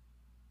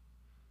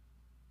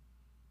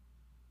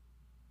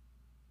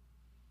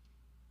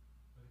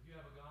 But if you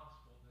have a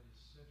gospel that is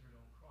centered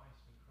on Christ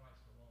and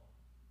Christ alone,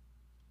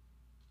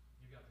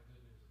 you've got the good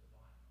news of the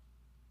Bible.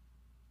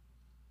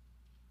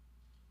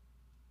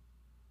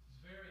 This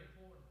is very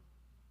important.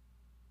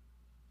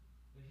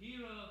 The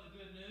hero of the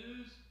good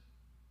news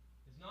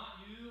is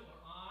not you or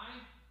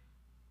I.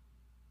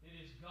 It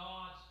is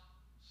God's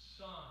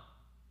Son.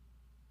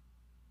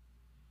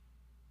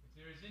 If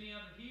there is any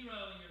other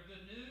hero in your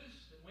good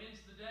news that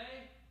wins the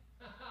day,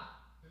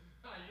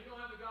 you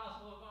don't have the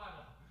gospel of the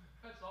Bible.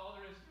 That's all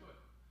there is to it.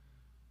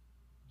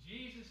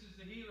 Jesus is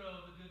the hero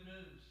of the good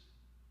news.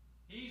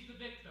 He's the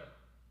victor.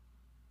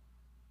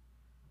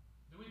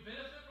 Do we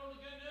benefit from the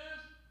good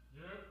news?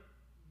 Yep.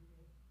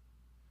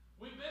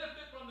 We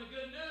benefit from the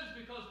good news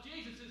because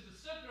Jesus is the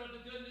center of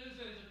the good news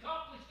that has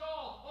accomplished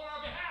all on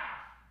our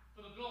behalf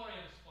for the glory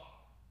of His Father.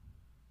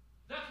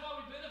 That's why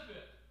we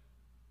benefit.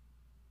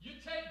 You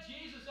take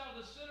Jesus out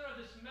of the center of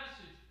this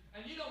message,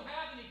 and you don't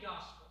have any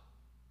gospel.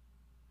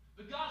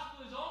 The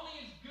gospel is only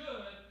as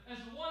good as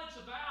the one it's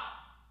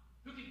about,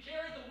 who can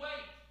carry the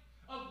weight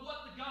of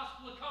what the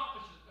gospel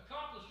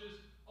accomplishes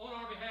on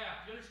our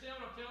behalf. You understand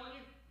what I'm telling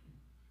you?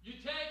 You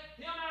take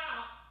Him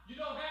out, you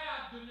don't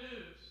have good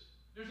news.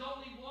 There's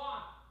only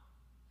one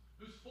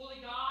who's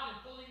fully God and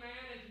fully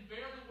man and can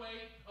bear the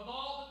weight of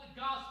all that the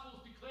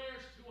gospel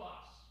declares to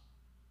us.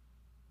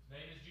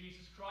 His name is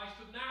Jesus Christ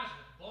of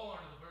Nazareth, born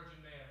of the Virgin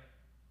Mary,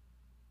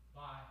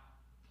 by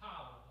the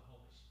power of the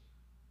Holy Spirit.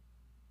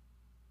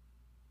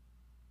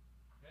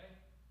 Okay?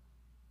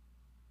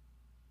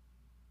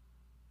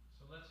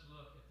 So let's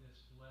look at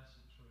this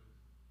blessed truth.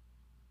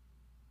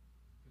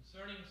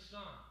 Concerning the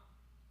Son,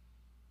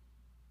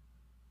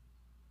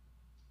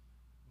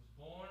 was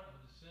born of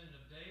a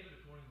descendant of David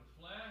according to the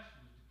flesh.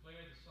 He was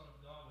declared the Son of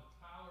God with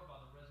power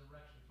by the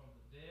resurrection from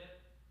the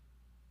dead,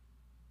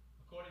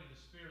 according to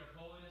the Spirit of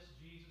holiness,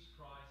 Jesus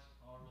Christ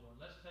our Lord.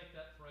 Let's take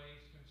that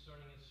phrase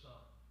concerning His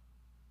Son.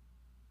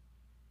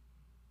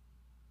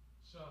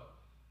 So,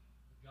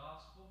 the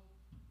gospel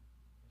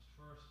is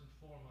first and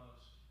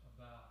foremost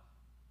about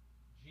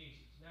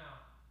Jesus.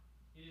 Now,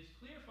 it is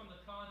clear from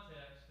the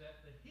context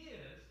that the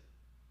His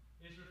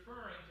is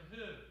referring to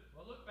who?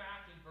 Well, look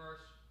back in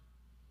verse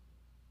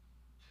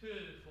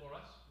 2 for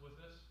us, with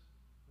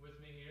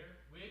me here.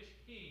 Which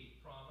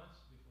He promised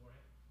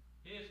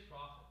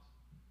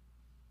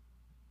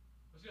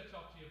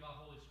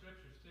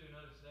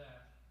notice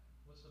that.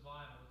 What's the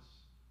Bible?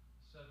 It's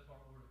set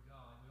apart Word of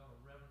God. We ought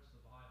to reverence the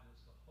Bible.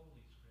 It's the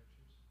Holy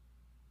Scriptures.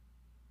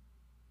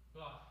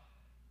 But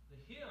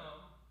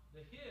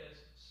his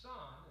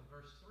Son, in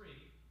verse 3,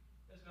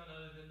 is none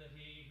other than the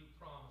He who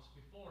promised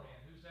beforehand.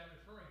 Who's that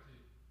referring to?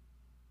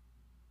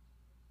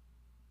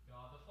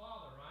 God the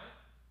Father, right?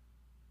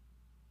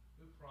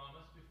 Who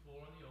promised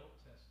before in the Old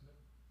Testament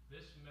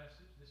this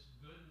message, this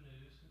good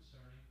news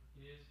concerning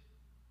His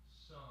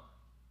Son.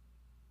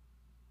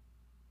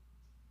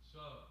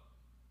 So,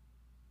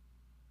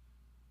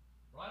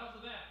 right off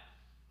the bat,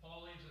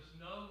 Paul leaves us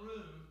no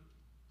room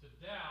to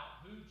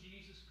doubt who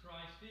Jesus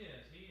Christ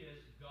is. He is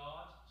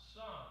God's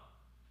Son.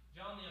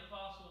 John the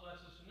Apostle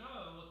lets us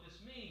know what this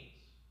means.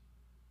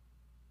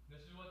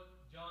 This is what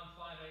John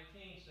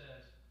 5:18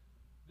 says.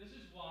 This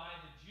is why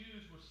the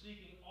Jews were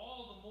seeking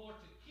all the more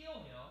to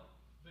kill him,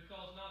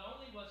 because not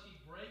only was he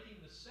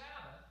breaking the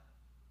Sabbath,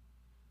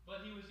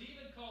 but he was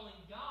even calling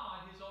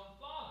God his own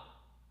Father.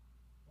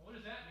 Well, what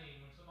does that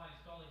mean when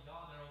somebody's calling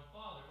God their own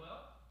Father?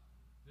 Well,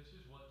 this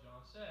is what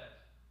John says.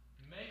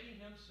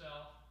 Making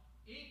himself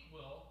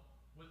equal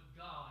with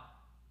God.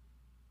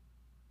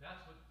 That's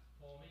what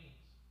Paul means.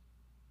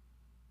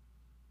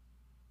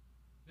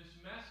 This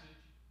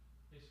message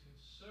is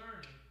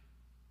concerning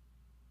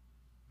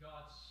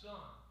God's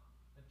Son.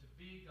 And to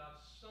be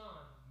God's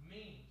Son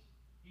means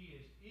he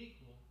is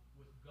equal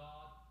with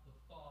God the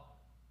Father.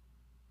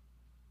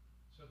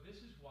 So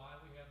this is why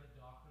we have the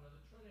doctrine of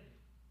the Trinity.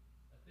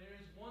 That there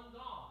is one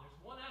God.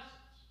 There's one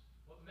essence.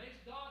 What makes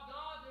God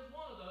God, there's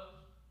one of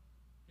those.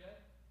 Okay?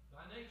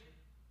 By nature.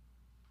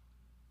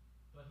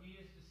 But he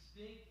is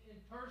distinct in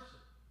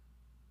person.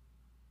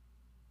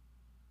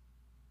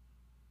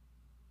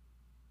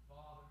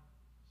 Father,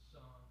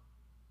 Son,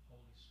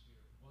 Holy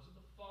Spirit. It wasn't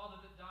the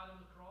Father that died on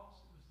the cross,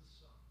 it was the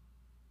Son.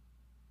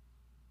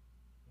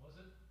 It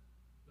wasn't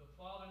the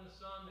Father and the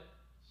Son that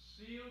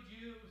sealed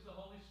you, it was the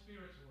Holy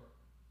Spirit's work.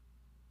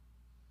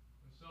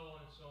 And so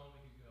on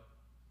we could go.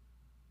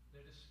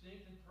 They're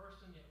distinct in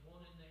person, yet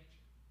one in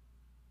nature.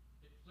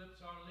 It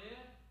flips our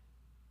lid,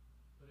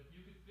 but if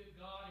you could fit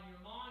God in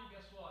your mind,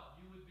 guess what?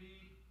 You would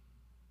be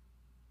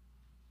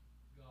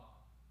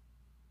God,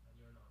 and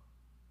you're not.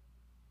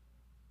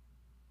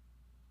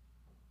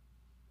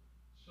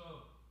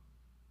 So,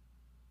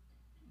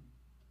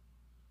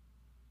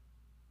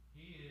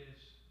 he is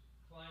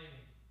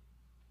claiming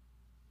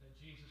that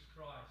Jesus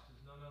Christ is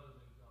none other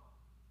than God.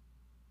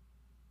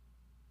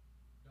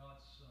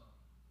 God's Son.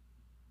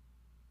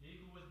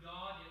 Equal with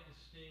God, yet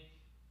distinct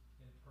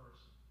in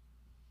person.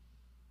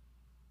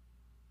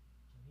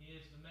 And he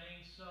is the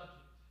main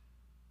subject.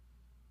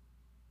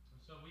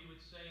 And so we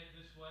would say it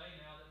this way,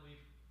 now that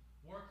we've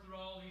worked through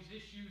all these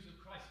issues of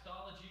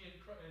Christology and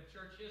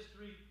church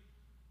history,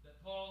 that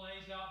Paul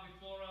lays out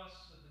before us,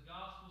 that the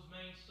gospel's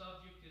main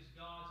subject is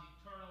God's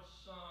eternal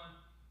Son,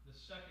 the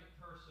second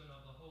person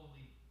of the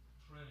Holy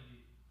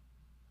Trinity,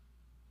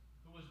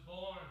 who was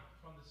born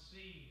from the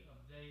seed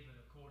of David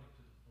according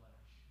to the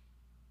flesh.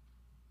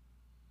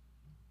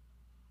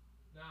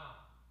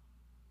 Now,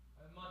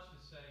 I have much to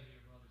say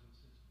here, brothers and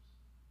sisters.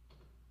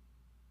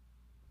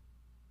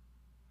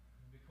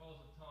 And because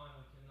of time,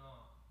 we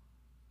cannot.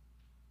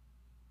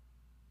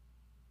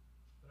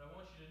 But I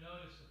want you to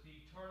notice that the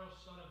eternal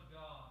Son of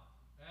God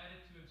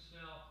added to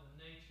himself the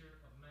nature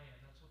of man.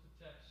 That's what the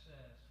text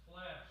says.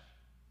 Flesh.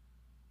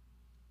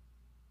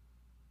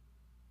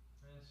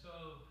 And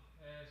so,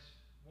 as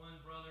one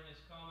brother in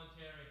his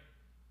commentary,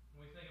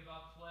 when we think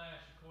about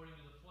flesh, according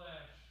to the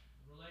flesh,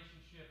 the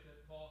relationship that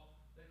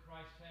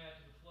Christ had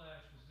to the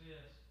flesh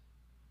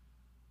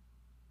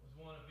was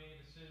one of being a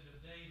descendant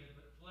of David.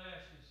 But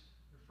flesh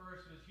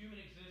refers to his human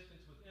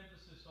existence with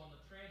emphasis on the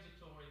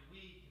transitory,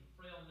 weak, and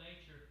frail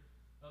nature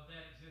of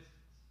that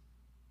existence.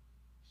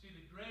 See,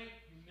 the great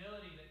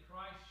humility that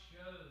Christ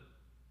showed,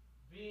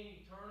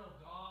 being eternal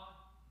God,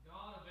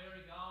 God, a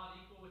very God,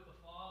 equal with the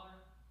Father,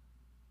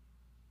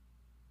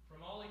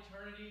 from all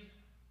eternity,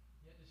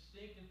 yet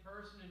distinct in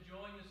person,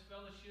 enjoying this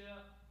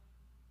fellowship,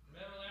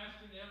 from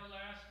everlasting to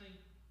everlasting,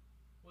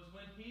 was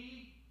when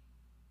he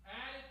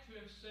added to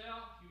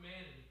himself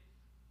humanity.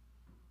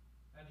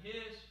 And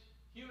his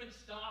human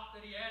stock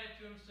that he added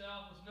to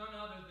himself was none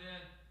other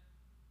than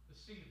the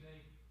seed of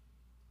David.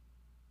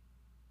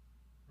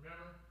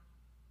 Remember?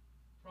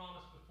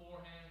 Promised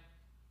beforehand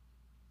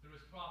through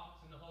his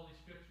prophets in the Holy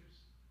Scriptures,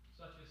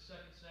 such as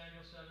 2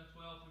 Samuel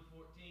 7:12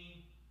 through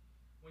 14.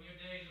 When your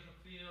days are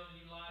fulfilled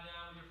and you lie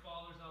down with your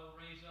fathers, I will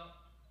raise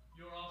up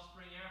your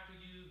offspring after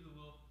you, who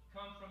will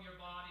come from your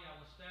body. I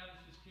will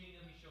establish his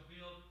kingdom. He shall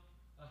build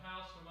a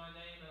house for my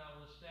name, and I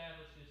will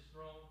establish his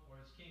throne or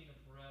his kingdom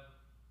forever.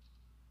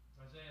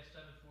 Isaiah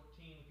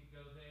 7:14, we could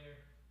go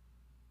there.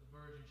 The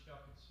virgin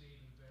shall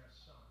conceive and bear a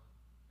son,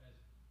 as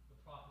the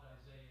prophet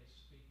Isaiah is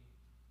speaking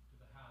to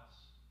the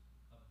house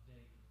of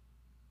David.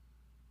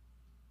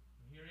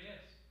 And here he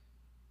is.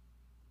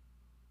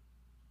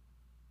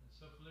 And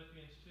so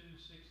Philippians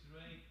 2:6 through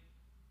 8,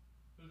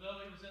 who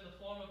though he was in the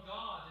form of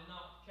God, did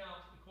not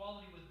count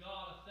equality with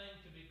God a thing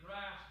to be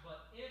grasped,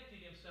 but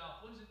emptied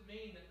himself. What does it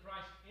mean that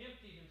Christ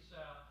emptied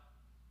himself?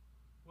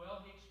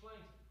 Well, he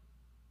explains it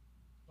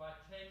by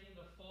taking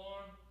the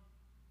form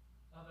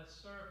of a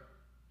servant,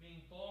 being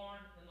born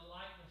in the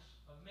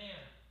likeness of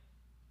man.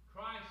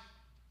 Christ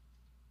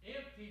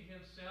emptied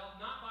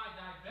himself not by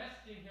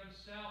divesting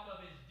himself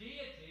of his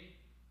deity,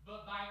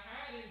 but by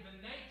adding the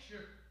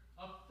nature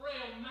of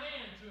frail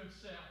man to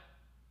himself.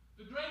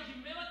 The great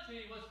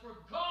humility was for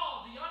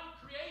God, the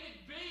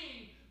uncreated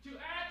being, to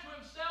add to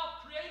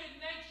himself created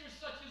nature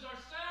such as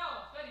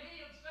ourselves, that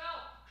he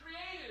himself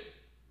created.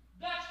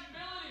 That's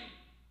humility.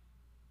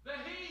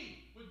 That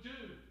he would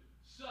do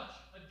such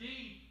a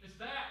deed as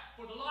that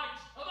for the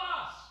likes of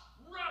us,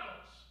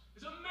 rebels.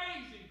 It's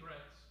amazing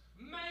grace,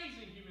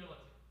 amazing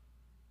humility.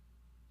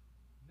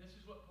 And this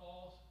is what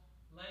Paul's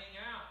laying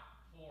out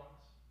for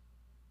us.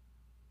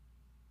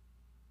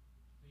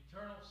 The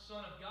eternal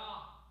Son of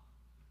God,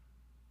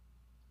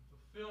 in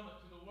fulfillment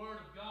to the Word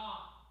of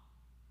God,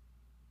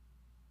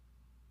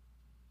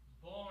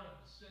 born of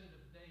the descendant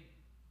of David,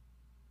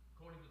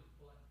 according to the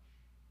flesh.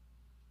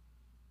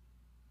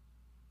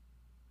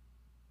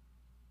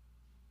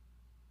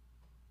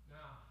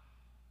 Now,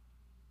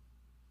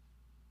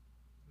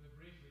 I'm going to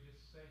briefly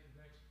just say the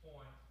next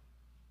point,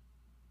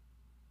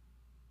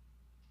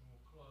 and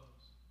we'll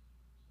close.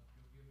 So if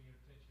you'll give me your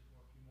attention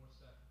for a few more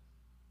seconds.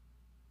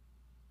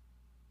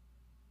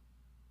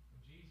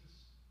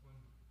 When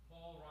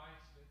Paul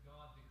writes that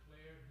God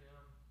declared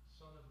him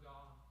Son of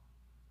God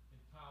in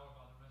power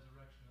by the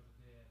resurrection of the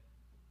dead,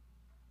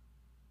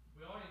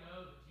 we already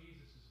know that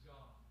Jesus is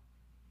God.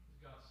 He's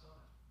God's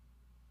Son.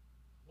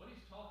 What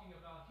he's talking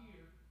about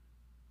here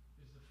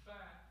is the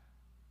fact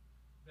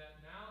that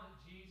now that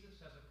Jesus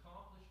has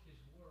accomplished his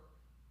work,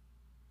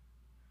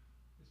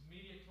 his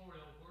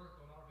mediatorial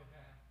work on our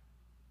behalf,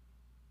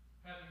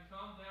 having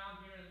come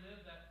down here and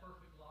lived that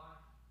perfect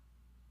life,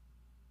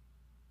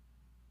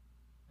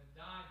 and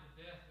died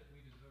the death that we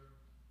deserve,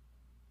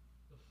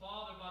 the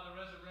Father, by the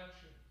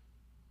resurrection,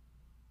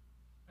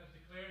 has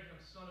declared him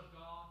Son of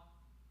God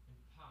in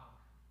power.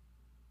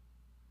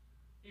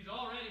 He's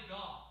already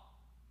God.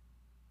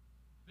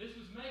 This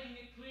was making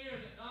it clear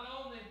that not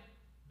only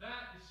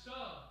that is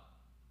so,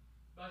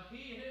 but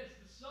he is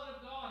the Son of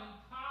God in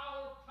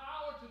power.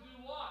 Power to do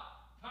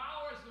what?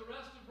 Power, as the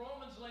rest of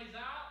Romans lays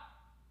out,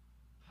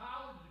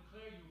 power to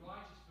declare you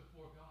righteous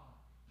before God.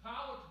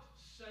 Power to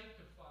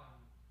sanctify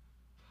you.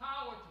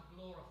 Power to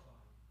glorify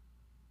you.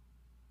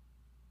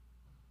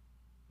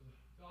 For the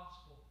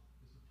gospel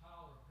is the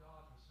power of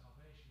God for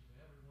salvation to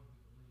everyone who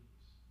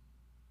believes.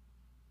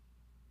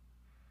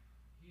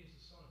 He is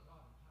the Son of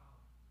God in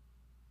power.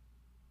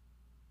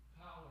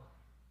 Power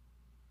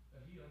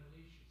that he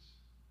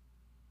unleashes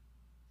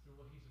through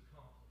what he's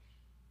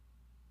accomplished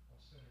on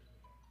sinners'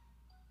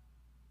 behalf.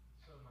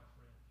 So, my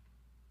friend,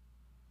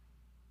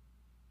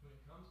 when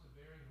it comes to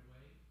bearing the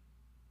weight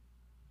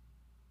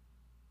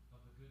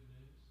of the good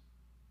news,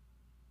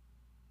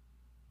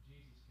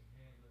 Jesus can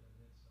handle it and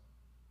then some.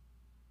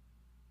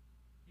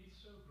 He's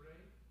so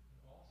great and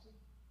awesome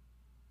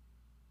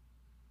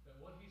that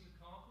what he's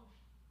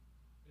accomplished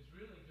is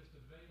really just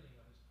a veiling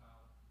of his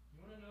power.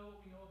 You want to know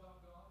what we know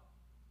about God?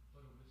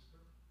 But a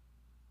whisper.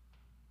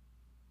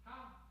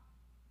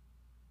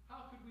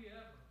 How could we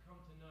ever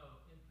come to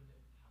know infinite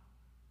power?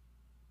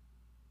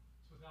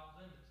 It's without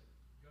limits.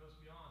 It goes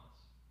beyond us.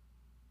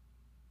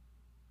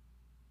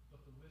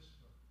 But the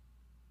whisper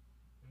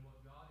in what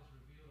God has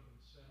revealed of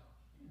himself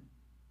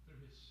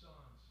through his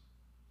Son's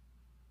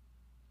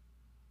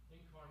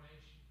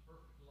incarnation,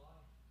 perfect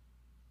life,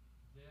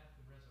 death,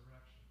 and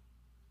resurrection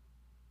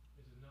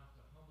is enough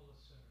to humble a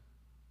sinner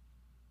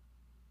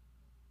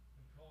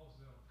and cause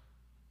them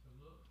to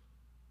look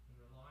in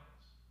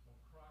reliance on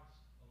Christ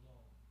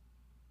alone,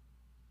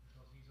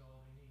 because he's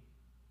all they need,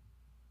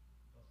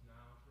 both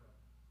now and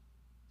forever.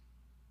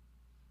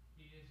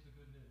 He is the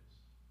good news.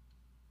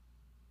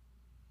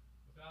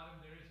 Without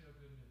him, there is no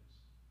good news.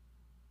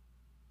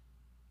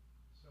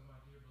 So, my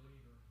dear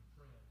believer and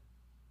friend,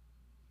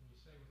 can you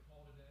say with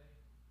Paul today,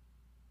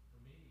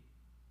 for me,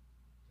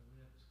 to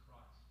live is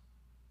Christ,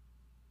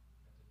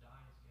 and to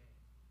die is gain?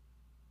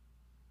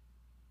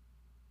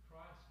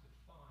 Christ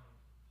defined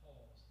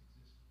Paul's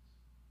existence.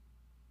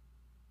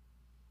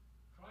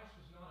 Christ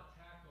was not a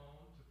tack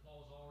on to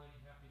Paul's already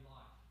happy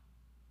life.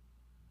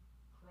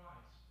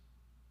 Christ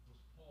was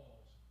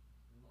Paul's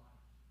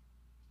life.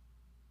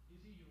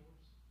 Is he yours?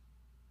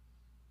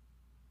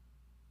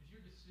 Is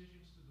your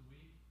decisions through the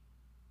week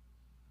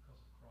because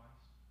of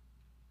Christ?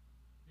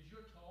 Is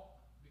your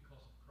talk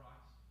because of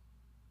Christ?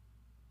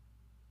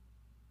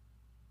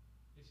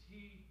 Is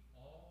he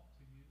all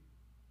to you?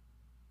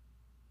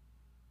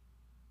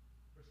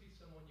 Or is he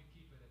someone you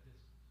keep at a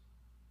distance?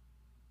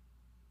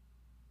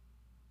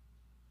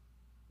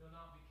 He'll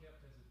not be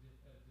kept at a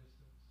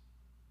distance.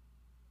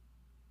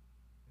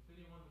 If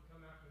anyone would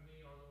come after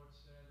me, our Lord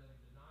said, let him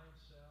deny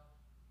himself,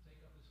 take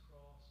up his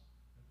cross,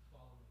 and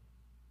follow me.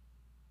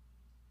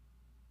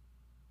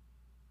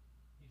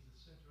 He's the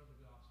center of the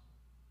gospel.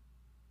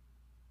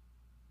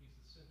 He's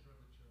the center of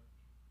the church.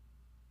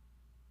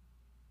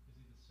 Is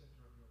he the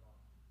center of your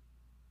life?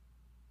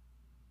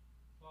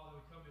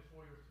 Father, we come before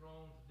before your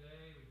throne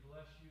today. We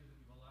bless you that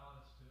you've allowed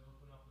us to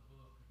open up the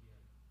book again.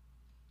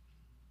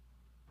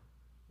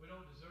 We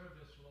don't deserve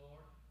this,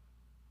 Lord.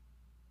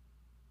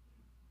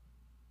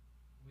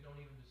 We don't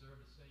even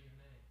deserve to say your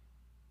name.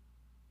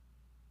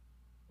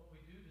 What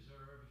we do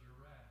deserve is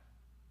your wrath.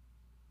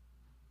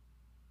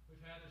 We've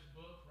had this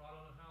book for I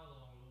don't know how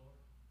long, Lord.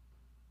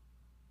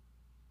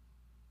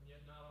 And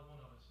yet not a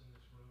one of us in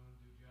this room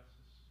do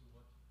justice to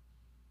what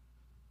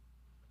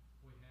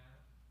we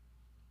have.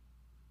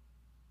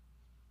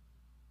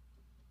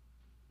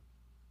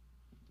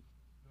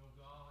 No,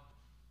 God,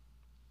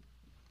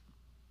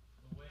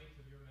 the weight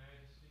of your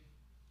majesty,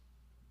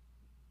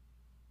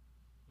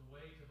 the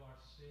weight of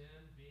our sin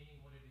being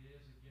what it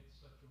is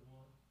against such a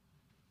one,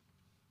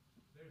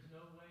 there's no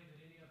way that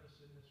any of us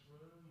in this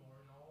room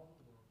or in all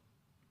the world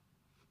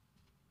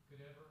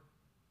could ever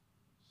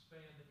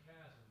span the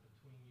chasm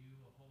between you,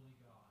 a holy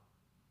God,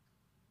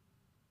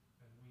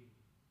 and we,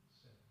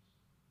 sinners.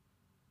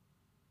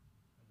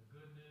 And the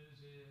good news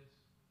is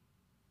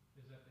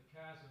that the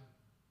chasm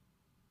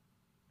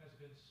has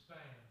been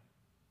spanned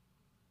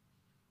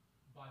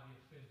by the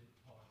offended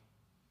party,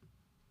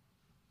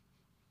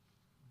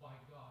 by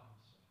God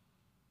himself.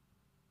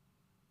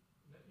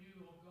 And that you,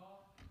 O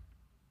God,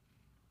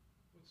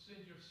 would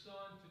send your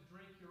Son to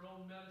drink your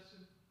own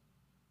medicine,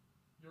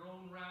 your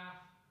own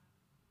wrath,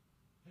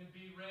 and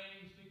be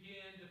raised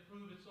again to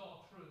prove it's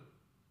all true.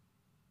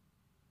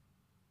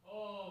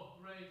 Oh,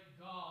 great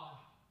God,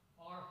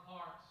 our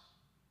hearts,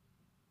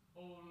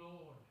 oh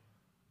Lord,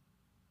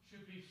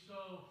 should be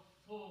so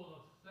full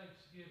of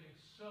thanksgiving,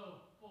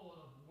 so full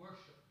of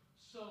worship,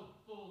 so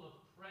full of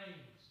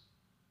praise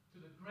to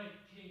the great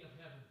King of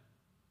heaven.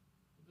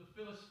 The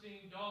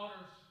Philistine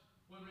daughters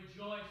will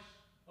rejoice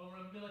over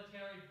a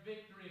military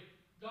victory.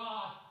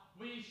 God,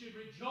 we should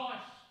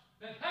rejoice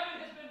that heaven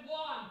has been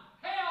won,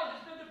 hell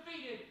has been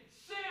defeated,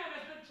 sin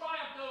has been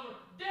triumphed over,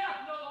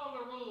 death no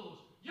longer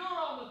rules. You're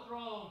on the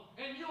throne,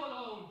 and you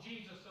alone,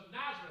 Jesus of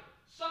Nazareth,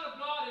 Son of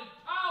God in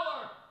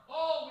power.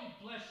 Oh, we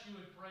bless you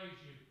and praise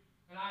you.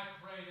 And I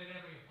pray that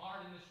every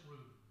heart in this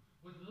room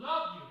would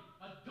love you,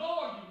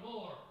 adore you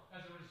more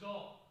as a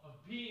result of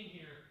being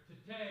here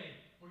today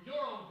for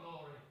your own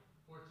glory.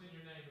 For it's in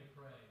your name we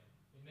pray.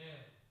 Amen.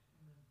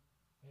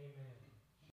 Amen. Amen.